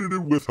was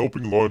credited with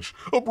helping launch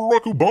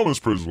Barack Obama's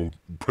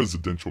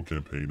presidential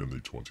campaign in the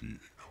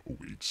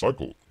 2008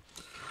 cycle.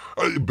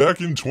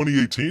 Back in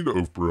 2018,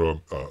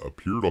 Oprah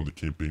appeared on the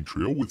campaign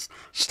trail with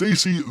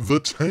Stacey the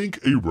Tank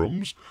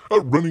Abrams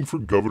running for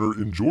governor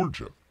in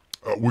Georgia,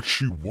 which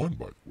she won,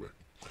 by the way.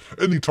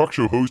 And the talk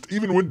show host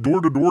even went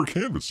door-to-door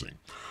canvassing.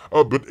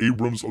 But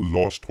Abrams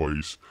lost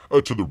twice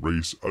to the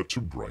race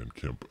to Brian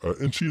Kemp,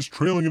 and she is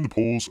trailing in the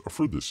polls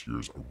for this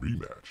year's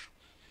rematch.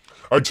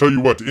 I tell you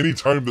what, any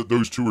time that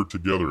those two are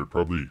together, it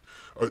probably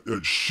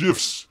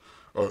shifts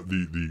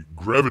the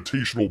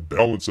gravitational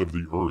balance of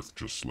the Earth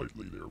just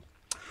slightly there.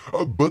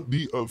 But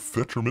the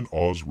Fetterman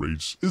Oz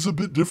race is a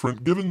bit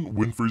different given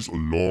Winfrey's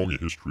long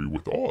history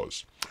with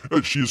Oz.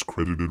 She is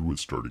credited with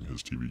starting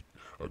his TV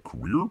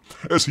career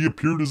as he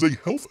appeared as a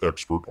health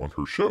expert on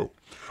her show.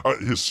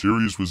 His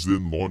series was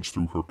then launched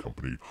through her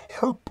company,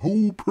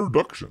 Harpo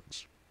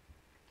Productions.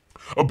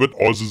 But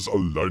Oz's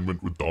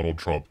alignment with Donald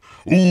Trump,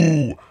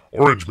 ooh,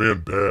 Orange Man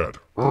bad,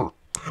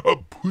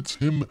 puts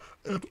him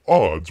at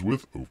odds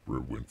with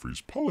Oprah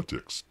Winfrey's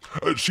politics.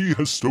 She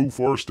has so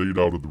far stayed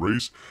out of the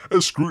race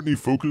as scrutiny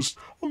focused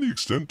on the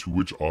extent to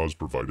which Oz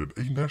provided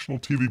a national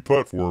TV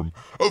platform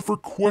for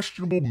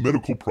questionable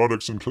medical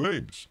products and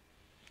claims.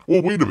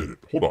 Well, wait a minute.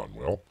 Hold on,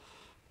 well,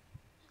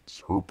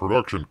 it's her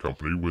production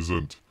company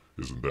isn't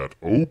that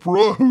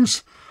Oprah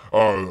who's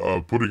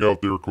putting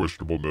out their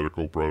questionable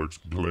medical products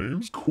and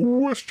claims?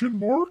 Question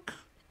mark?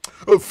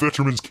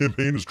 Fetterman's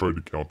campaign has tried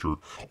to counter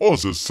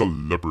Oz's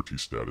celebrity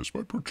status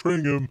by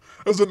portraying him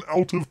as an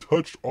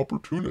out-of-touch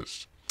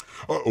opportunist.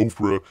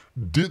 Oprah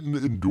didn't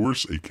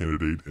endorse a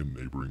candidate in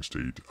neighboring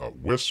state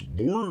Wes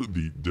Moore,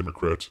 the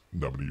Democrat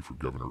nominee for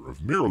governor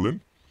of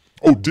Maryland.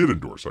 Oh, did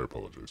endorse, I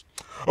apologize.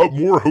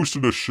 Moore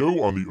hosted a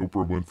show on the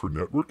Oprah Winfrey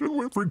Network, and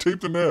Winfrey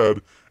taped an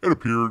ad and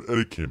appeared at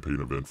a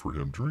campaign event for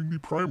him during the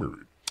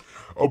primary.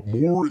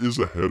 Moore is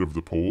ahead of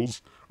the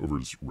polls over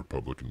his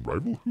Republican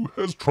rival, who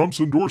has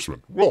Trump's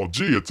endorsement. Well,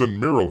 gee, it's in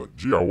Maryland.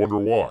 Gee, I wonder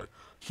why.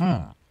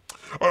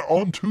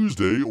 On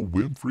Tuesday,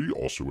 Winfrey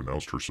also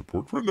announced her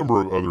support for a number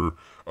of other,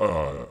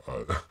 I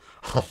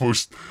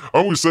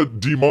almost said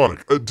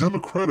demonic,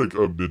 Democratic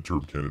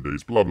midterm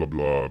candidates, blah, blah,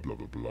 blah, blah,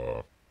 blah,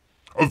 blah.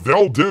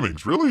 Val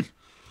Demings, really?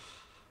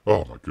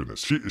 Oh my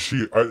goodness.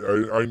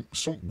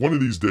 One of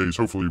these days,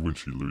 hopefully when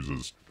she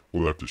loses,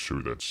 we'll have to show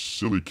that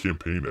silly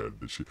campaign ad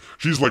that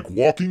she's like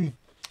walking.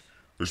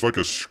 There's like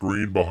a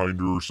screen behind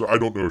her. So I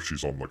don't know if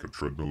she's on like a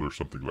treadmill or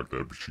something like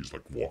that, but she's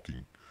like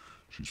walking.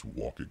 She's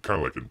walking, kind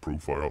of like in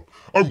profile.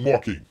 I'm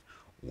walking,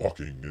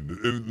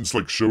 and it's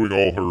like showing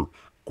all her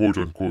quote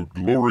unquote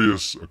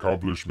glorious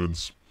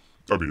accomplishments.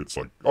 I mean, it's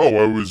like, oh,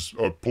 I was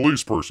a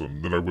police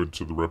person, then I went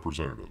to the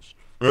representatives.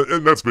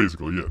 And that's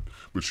basically it.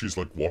 But she's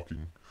like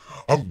walking.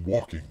 I'm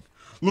walking.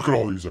 Look at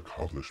all these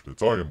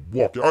accomplishments. I am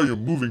walking. I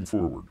am moving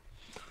forward.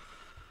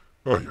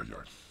 Ay.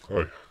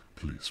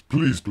 Please.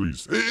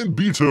 And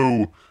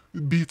Beto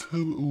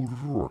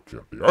O'Rourke.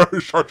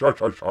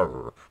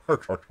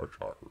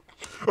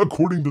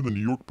 According to the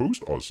New York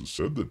Post, Oz has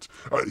said that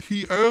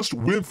he asked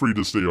Winfrey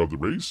to stay out of the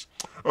race.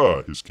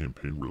 His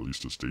campaign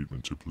released a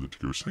statement to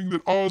Politico saying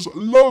that Oz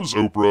loves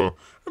Oprah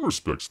and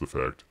respects the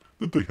fact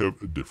that they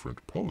have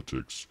different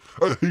politics.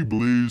 He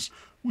believes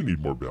we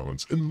need more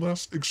balance and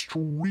less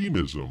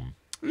extremism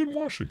in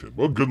Washington.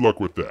 Well, good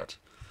luck with that.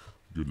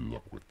 Good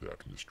luck with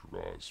that, Mr.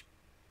 Oz.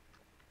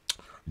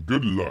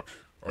 Good luck,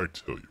 I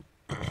tell you.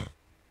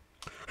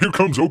 Here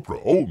comes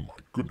Oprah. Oh, my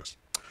goodness.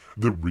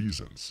 The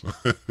reasons.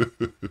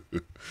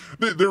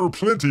 There are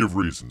plenty of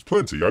reasons.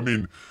 Plenty. I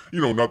mean,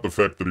 not the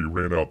fact that he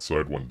ran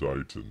outside one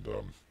night and,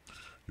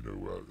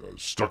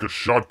 stuck a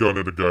shotgun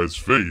in a guy's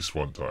face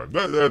one time.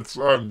 Let's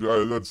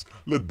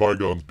let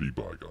bygones be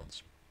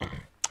bygones.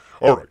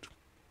 All right.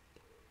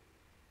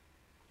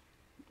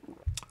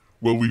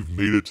 Well, we've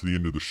made it to the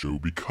end of the show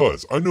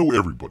because I know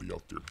everybody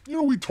out there.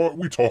 We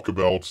talk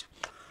about,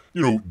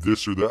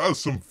 this or that,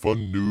 some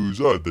fun news,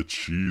 the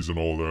cheese and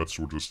all that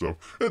sort of stuff,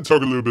 and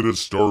talk a little bit of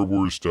Star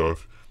Wars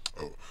stuff.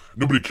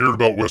 Nobody cared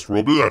about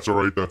Westworld, but that's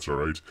all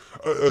right.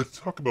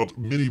 Talk about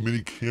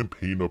many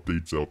campaign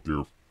updates out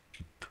there.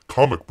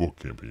 Comic book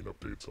campaign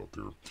updates out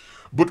there.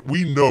 But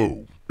we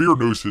know, Bear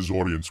knows his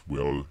audience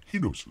well. He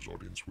knows his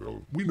audience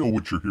well. We know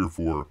what you're here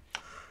for.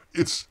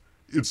 It's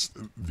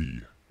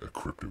the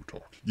crypto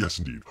talk. Yes,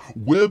 indeed.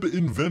 Web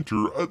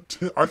inventor,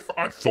 I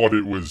thought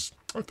it was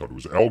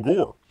Al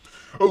Gore.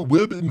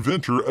 Web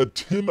inventor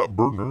Tim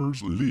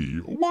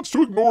Berners-Lee wants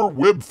to ignore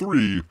Web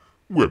 3.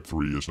 Web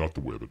 3 is not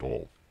the web at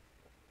all.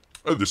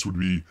 This would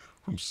be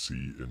from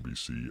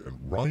CNBC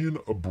and Ryan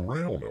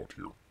Brown out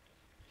here.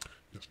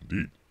 Yes,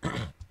 indeed.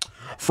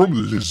 From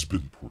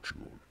Lisbon,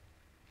 Portugal.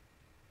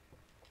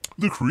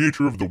 The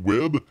creator of the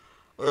web,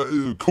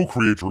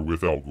 co-creator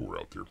with Al Gore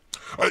out there,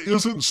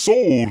 isn't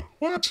sold,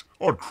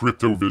 on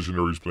crypto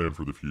visionaries' plan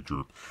for the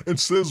future, and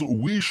says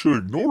we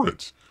should ignore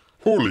it.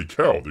 Holy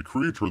cow, the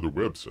creator of the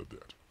web said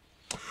that.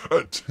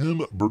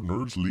 Tim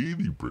Berners-Lee,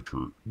 the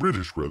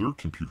British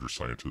computer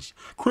scientist,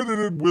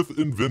 credited with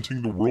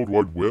inventing the World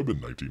Wide Web in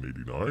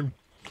 1989,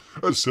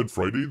 said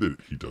Friday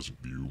that he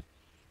doesn't view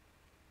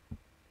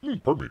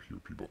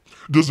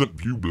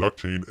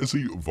blockchain as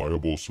a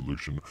viable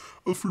solution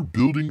for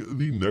building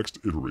the next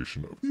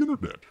iteration of the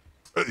internet.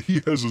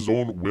 He has his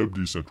own web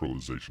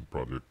decentralization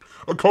project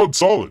called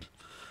Solid.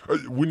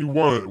 When you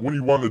want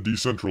to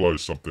decentralize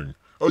something,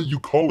 you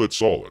call it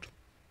Solid.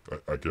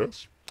 I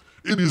guess.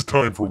 It is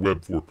time for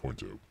Web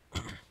 4.0.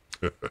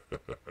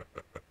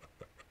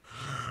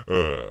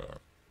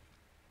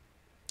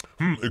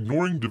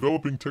 Ignoring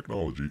developing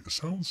technology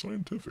sounds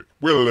scientific.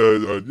 Well,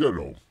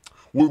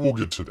 we'll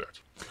get to that.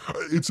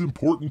 It's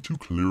important to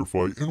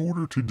clarify in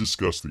order to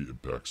discuss the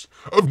impacts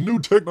of new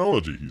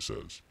technology, he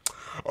says.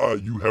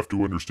 You have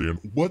to understand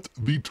what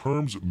the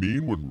terms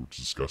mean when we're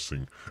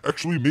discussing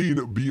actually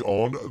mean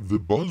beyond the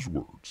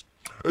buzzwords.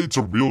 It's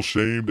a real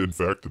shame, in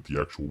fact, that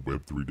the actual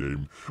Web3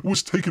 name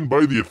was taken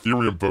by the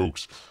Ethereum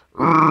folks.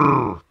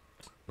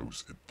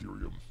 Those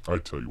Ethereum. I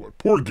tell you what,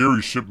 poor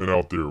Gary Shipman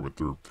out there with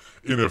their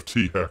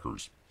NFT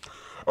hackers.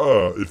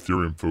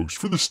 Ethereum folks,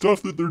 for the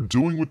stuff that they're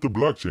doing with the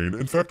blockchain.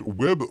 In fact,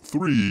 Web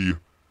 3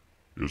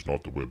 is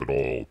not the web at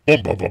all.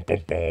 Bum, bum, bum,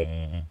 bum,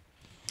 bum.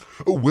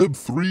 Web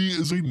 3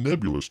 is a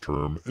nebulous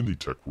term in the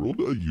tech world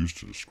used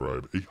to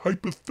describe a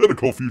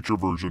hypothetical future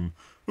version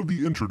of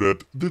the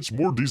internet that's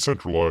more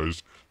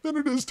decentralized than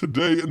it is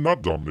today and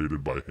not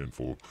dominated by a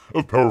handful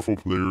of powerful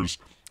players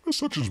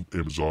such as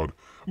Amazon,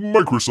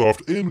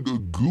 Microsoft,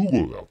 and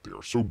Google out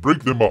there. So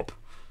break them up.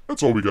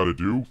 That's all we gotta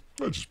do.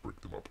 Just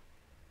break them up.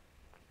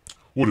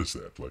 What is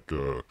that? Like,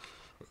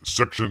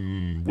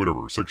 section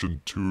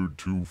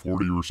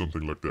 240 or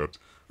something like that.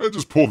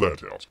 Just pull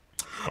that out.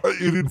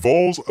 It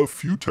involves a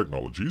few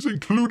technologies,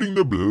 including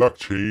the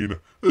blockchain,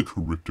 the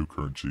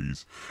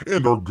cryptocurrencies,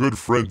 and our good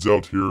friends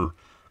out here,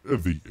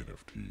 the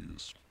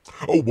NFTs.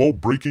 While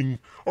breaking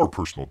our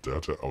personal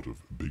data out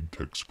of big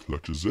tech's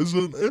clutches is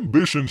an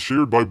ambition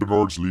shared by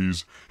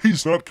Berners-Lee's,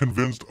 he's not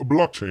convinced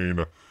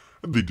blockchain,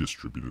 the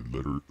distributed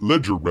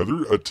ledger,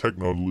 a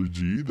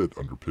technology that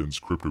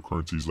underpins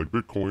cryptocurrencies like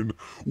Bitcoin,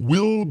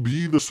 will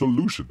be the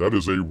solution. That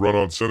is a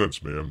run-on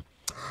sentence, man.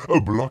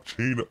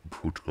 Blockchain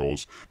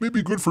protocols may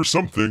be good for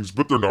some things,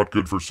 but they're not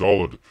good for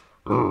solid.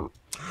 A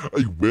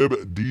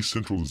web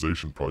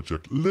decentralization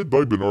project led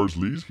by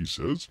Berners-Lee, he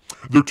says.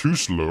 They're too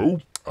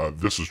slow.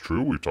 This is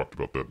true. We've talked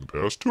about that in the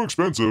past. Too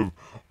expensive.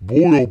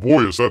 Boy, oh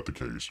boy, is that the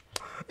case.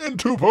 And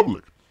too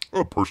public.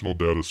 Personal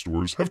data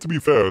stores have to be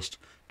fast,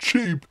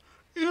 cheap,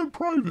 and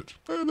private.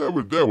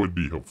 That would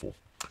be helpful.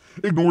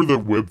 Ignore the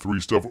Web 3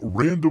 stuff.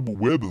 Random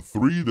Web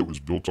 3 that was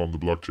built on the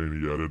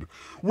blockchain, he added.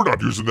 We're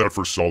not using that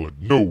for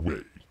solid. No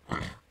way.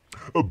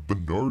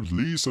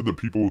 Berners-Lee said that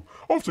people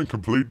often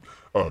conflate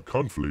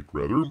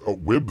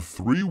Web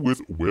 3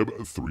 with Web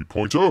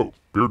 3.0.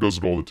 Bear does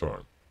it all the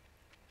time.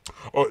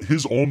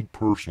 His own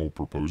personal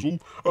proposal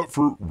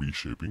for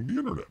reshaping the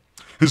internet.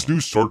 His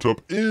new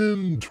startup,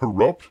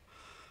 Interrupt.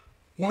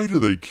 Why do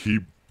they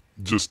keep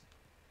just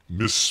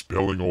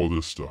misspelling all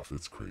this stuff?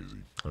 It's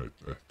crazy.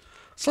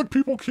 It's like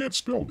people can't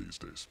spell these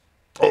days.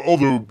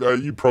 Although,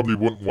 you probably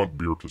wouldn't want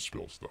Bear to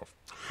spell stuff.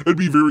 It'd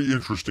be very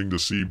interesting to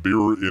see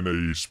Bear in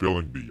a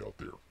spelling bee out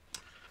there.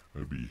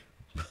 That'd be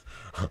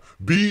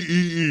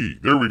B-E-E.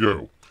 There we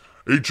go.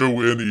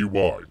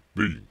 H-O-N-E-Y.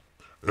 B.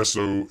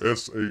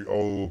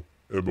 S-O-S-A-L-M-O-N.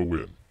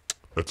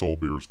 That's all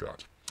Bear's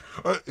got.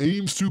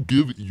 Aims to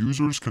give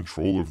users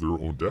control of their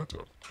own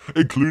data,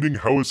 including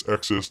how it's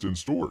accessed and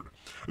stored.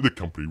 The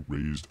company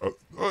raised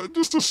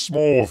just a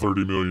small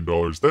 $30 million.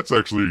 That's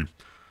actually...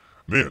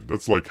 Man,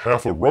 that's like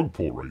half a rug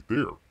pull right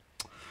there.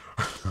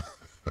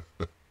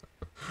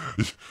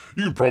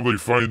 You can probably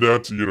find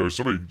that,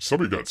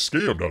 somebody got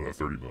scammed out of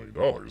 $30 million.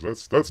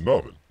 That's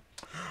nothing.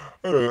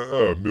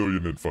 $1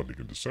 million in funding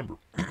in December.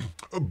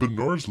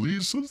 Berners-Lee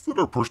says that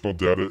our personal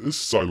data is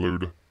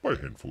siloed by a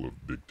handful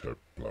of big tech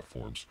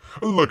platforms,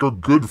 like our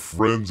good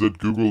friends at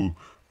Google,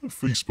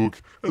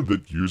 Facebook,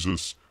 that use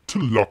us to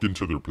lock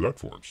into their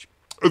platforms.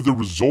 The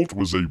result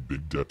was a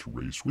big data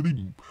race where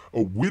the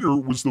winner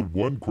was the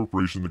one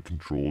corporation that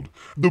controlled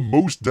the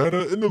most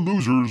data, and the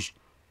losers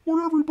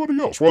were everybody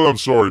else. Well, I'm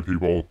sorry,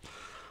 people.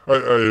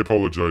 I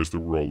apologize that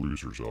we're all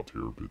losers out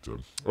here, but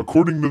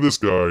according to this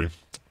guy,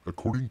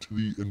 according to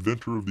the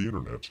inventor of the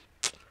internet,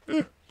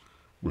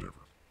 whatever.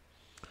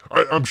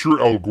 I'm sure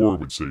Al Gore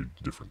would say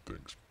different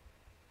things.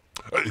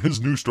 His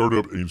new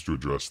startup aims to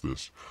address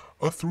this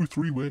through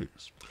 3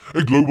 ways.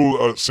 A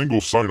global single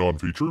sign-on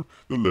feature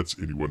that lets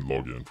anyone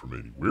log in from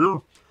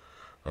anywhere.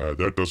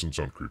 That doesn't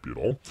sound creepy at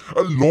all.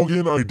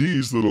 Login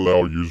IDs that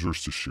allow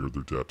users to share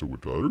their data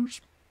with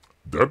others.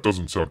 That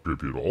doesn't sound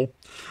creepy at all.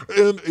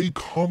 And a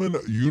common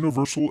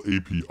universal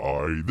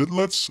API that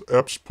lets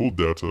apps pull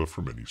data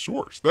from any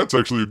source. That's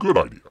actually a good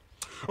idea.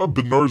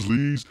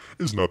 Berners-Lee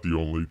is not the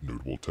only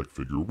notable tech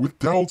figure with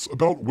doubts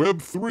about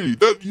Web 3.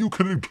 That you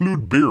can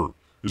include Bear.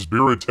 Is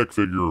Bear a tech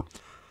figure?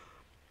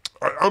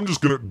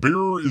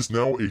 Bear is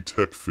now a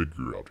tech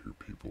figure out here,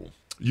 people.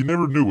 You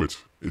never knew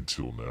it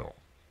until now.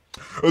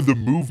 The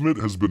movement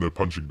has been a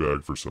punching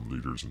bag for some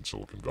leaders in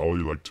Silicon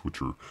Valley, like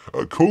Twitter.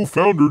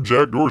 Co-founder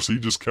Jack Dorsey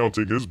just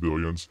counting his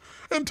billions,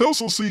 and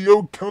Tesla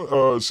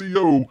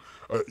CEO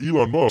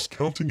Elon Musk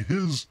counting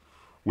his,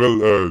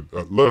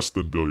 less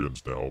than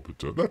billions now,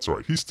 but that's all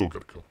right. He's still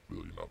got a couple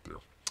billion out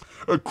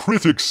there.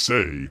 Critics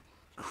say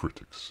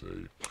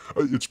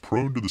it's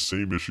prone to the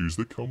same issues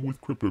that come with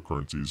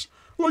cryptocurrencies,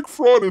 like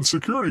fraud and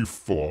security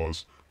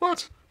flaws.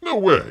 What? No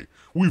way.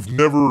 We've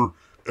never,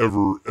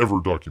 ever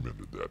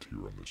documented that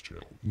here on this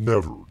channel.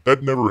 Never.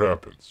 That never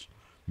happens.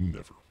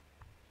 Never.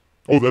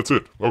 Oh, that's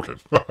it. Okay.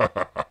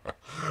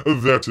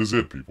 That is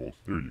it, people.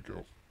 There you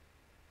go.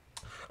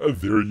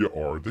 There you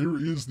are. There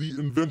is the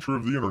inventor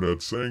of the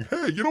internet saying,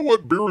 hey, you know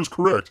what? Bear is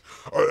correct.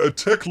 A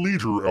tech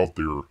leader out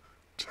there,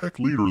 tech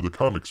leader, the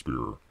comics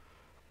Bear,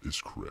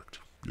 is correct.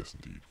 Yes,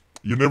 indeed.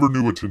 You never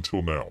knew it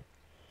until now.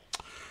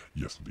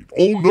 Yes, indeed.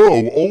 Oh,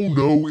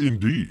 no,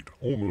 indeed.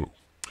 Oh, no.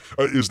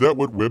 Is that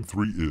what Web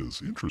 3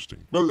 is?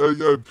 Interesting. Well,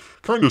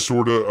 kind of,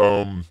 sort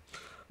of.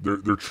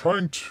 They're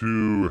trying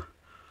to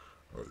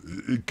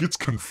it gets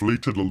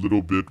conflated a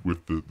little bit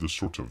with the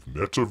sort of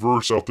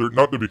metaverse out there,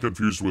 not to be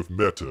confused with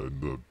Meta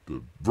and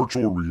the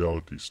virtual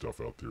reality stuff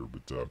out there,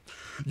 but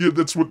yeah,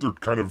 that's what they're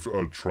kind of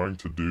trying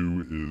to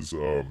do is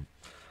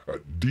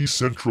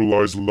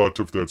decentralize a lot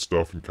of that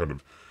stuff and kind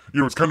of,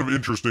 it's kind of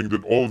interesting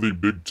that all the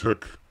big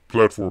tech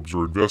platforms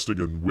are investing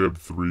in Web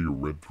 3 or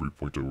Web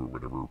 3.0 or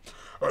whatever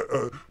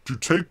to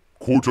take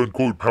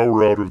quote-unquote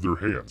power out of their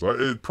hands.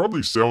 It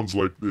probably sounds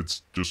like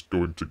it's just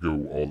going to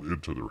go all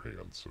into their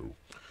hands. So,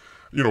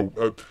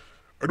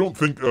 I don't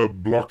think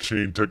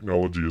blockchain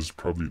technology is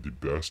probably the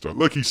best.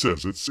 Like he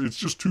says, it's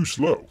just too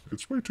slow.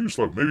 It's way too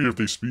slow. Maybe if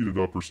they speed it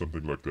up or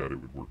something like that,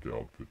 it would work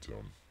out. But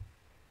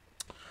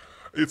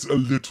it's a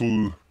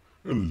little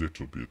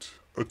bit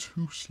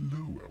too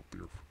slow out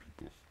there for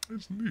people.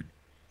 Yes, indeed.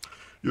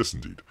 Yes,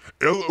 indeed.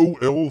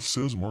 LOL,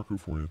 says Marco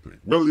for anything.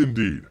 Well,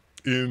 indeed.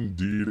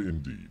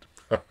 Indeed.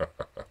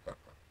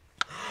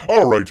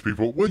 Alright,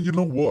 people. Well, you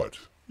know what?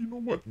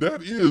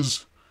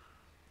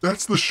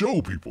 That's the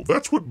show, people.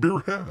 That's what Bear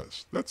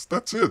has.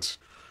 That's it.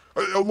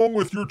 Along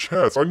with your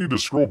chats, I need to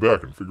scroll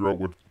back and figure out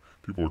what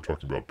people are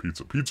talking about.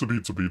 Pizza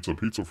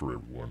for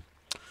everyone.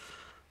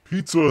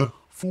 Pizza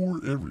for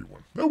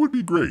everyone. That would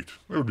be great.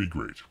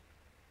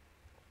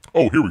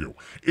 Oh, here we go.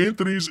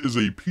 Anthony's is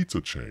a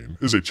chain,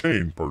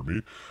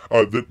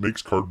 that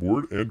makes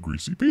cardboard and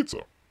greasy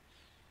pizza.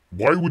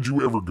 Why would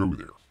you ever go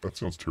there? That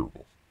sounds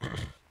terrible.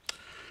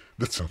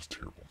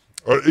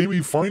 Amy,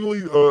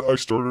 finally, I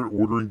started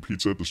ordering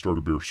pizza at the start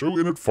of Bear Show,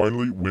 and it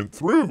finally went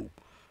through.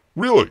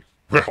 Really?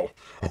 Well,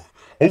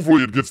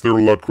 hopefully it gets there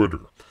a lot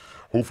quicker.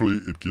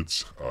 Hopefully it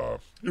gets,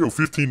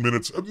 15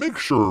 minutes. Make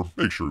sure,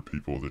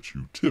 people, that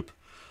you tip.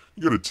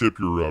 You gotta tip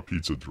your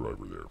pizza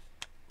driver there.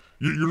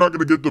 You're not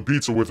gonna get the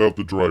pizza without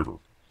the driver.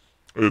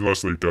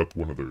 Unless they've got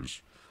one of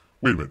those.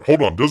 Wait a minute,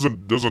 hold on.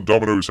 Doesn't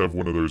Domino's have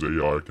one of those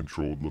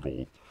AI-controlled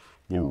little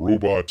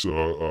robot,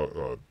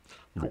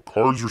 little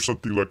cars or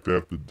something like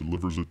that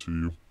delivers it to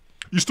you?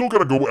 You still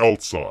gotta go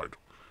outside.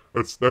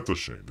 That's a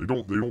shame. They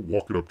don't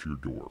walk it up to your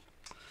door.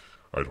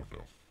 I don't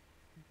know.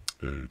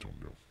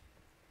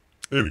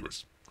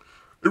 Anyways,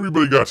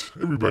 everybody got.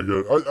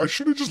 I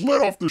should have just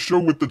let off the show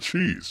with the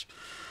cheese.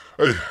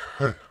 I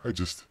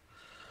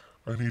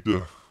need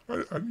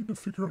to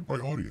figure out my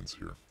audience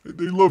here.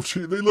 They love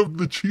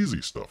the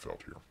cheesy stuff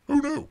out here.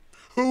 Who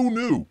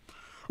knew?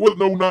 Well,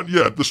 no, not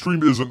yet. The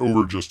stream isn't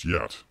over just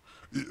yet.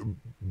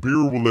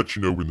 Beer will let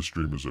you know when the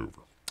stream is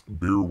over.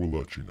 Beer will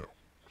let you know.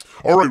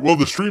 Alright, well,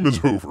 the stream is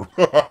over.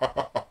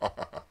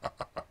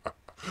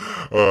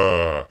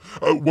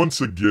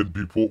 Once again,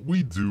 people,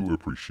 we do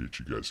appreciate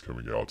you guys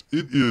coming out.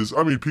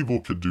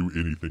 People could do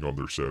anything on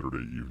their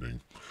Saturday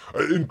evening,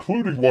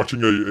 including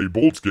watching a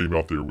Bolts game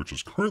out there, which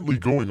is currently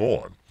going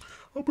on.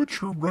 But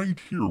you're right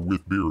here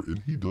with Bear,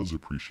 and he does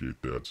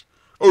appreciate that.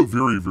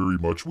 Very, very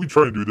much. We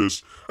try and do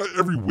this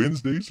every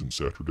Wednesdays and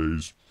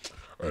Saturdays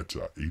at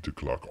 8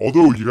 o'clock.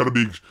 Although, you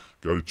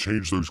gotta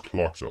change those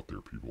clocks out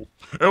there, people.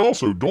 And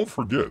also, don't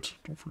forget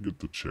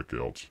to check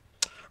out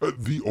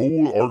the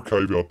old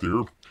archive out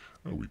there.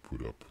 We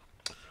put up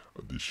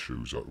these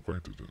shows out. Why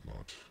did it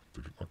not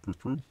go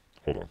through?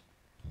 Hold on.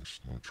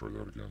 Let me try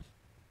that again.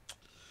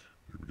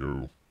 Here we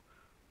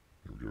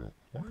go.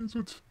 Why is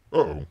it?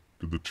 Uh-oh.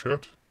 Did the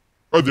chat?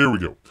 Oh, there we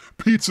go.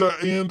 Pizza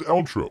and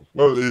outro.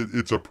 Well,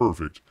 it's a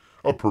perfect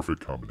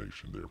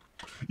combination there.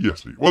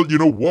 Yes, indeed. Well, you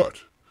know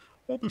what?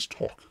 All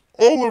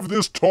of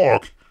this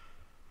talk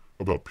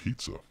about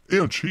pizza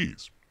and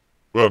cheese.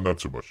 Well,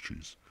 not so much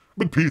cheese,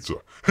 but pizza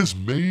has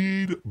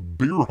made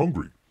Bear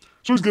hungry.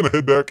 So he's going to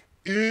head back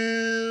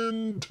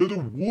into the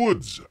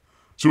woods.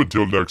 So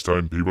until next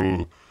time,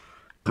 people,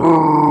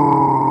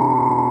 grrr.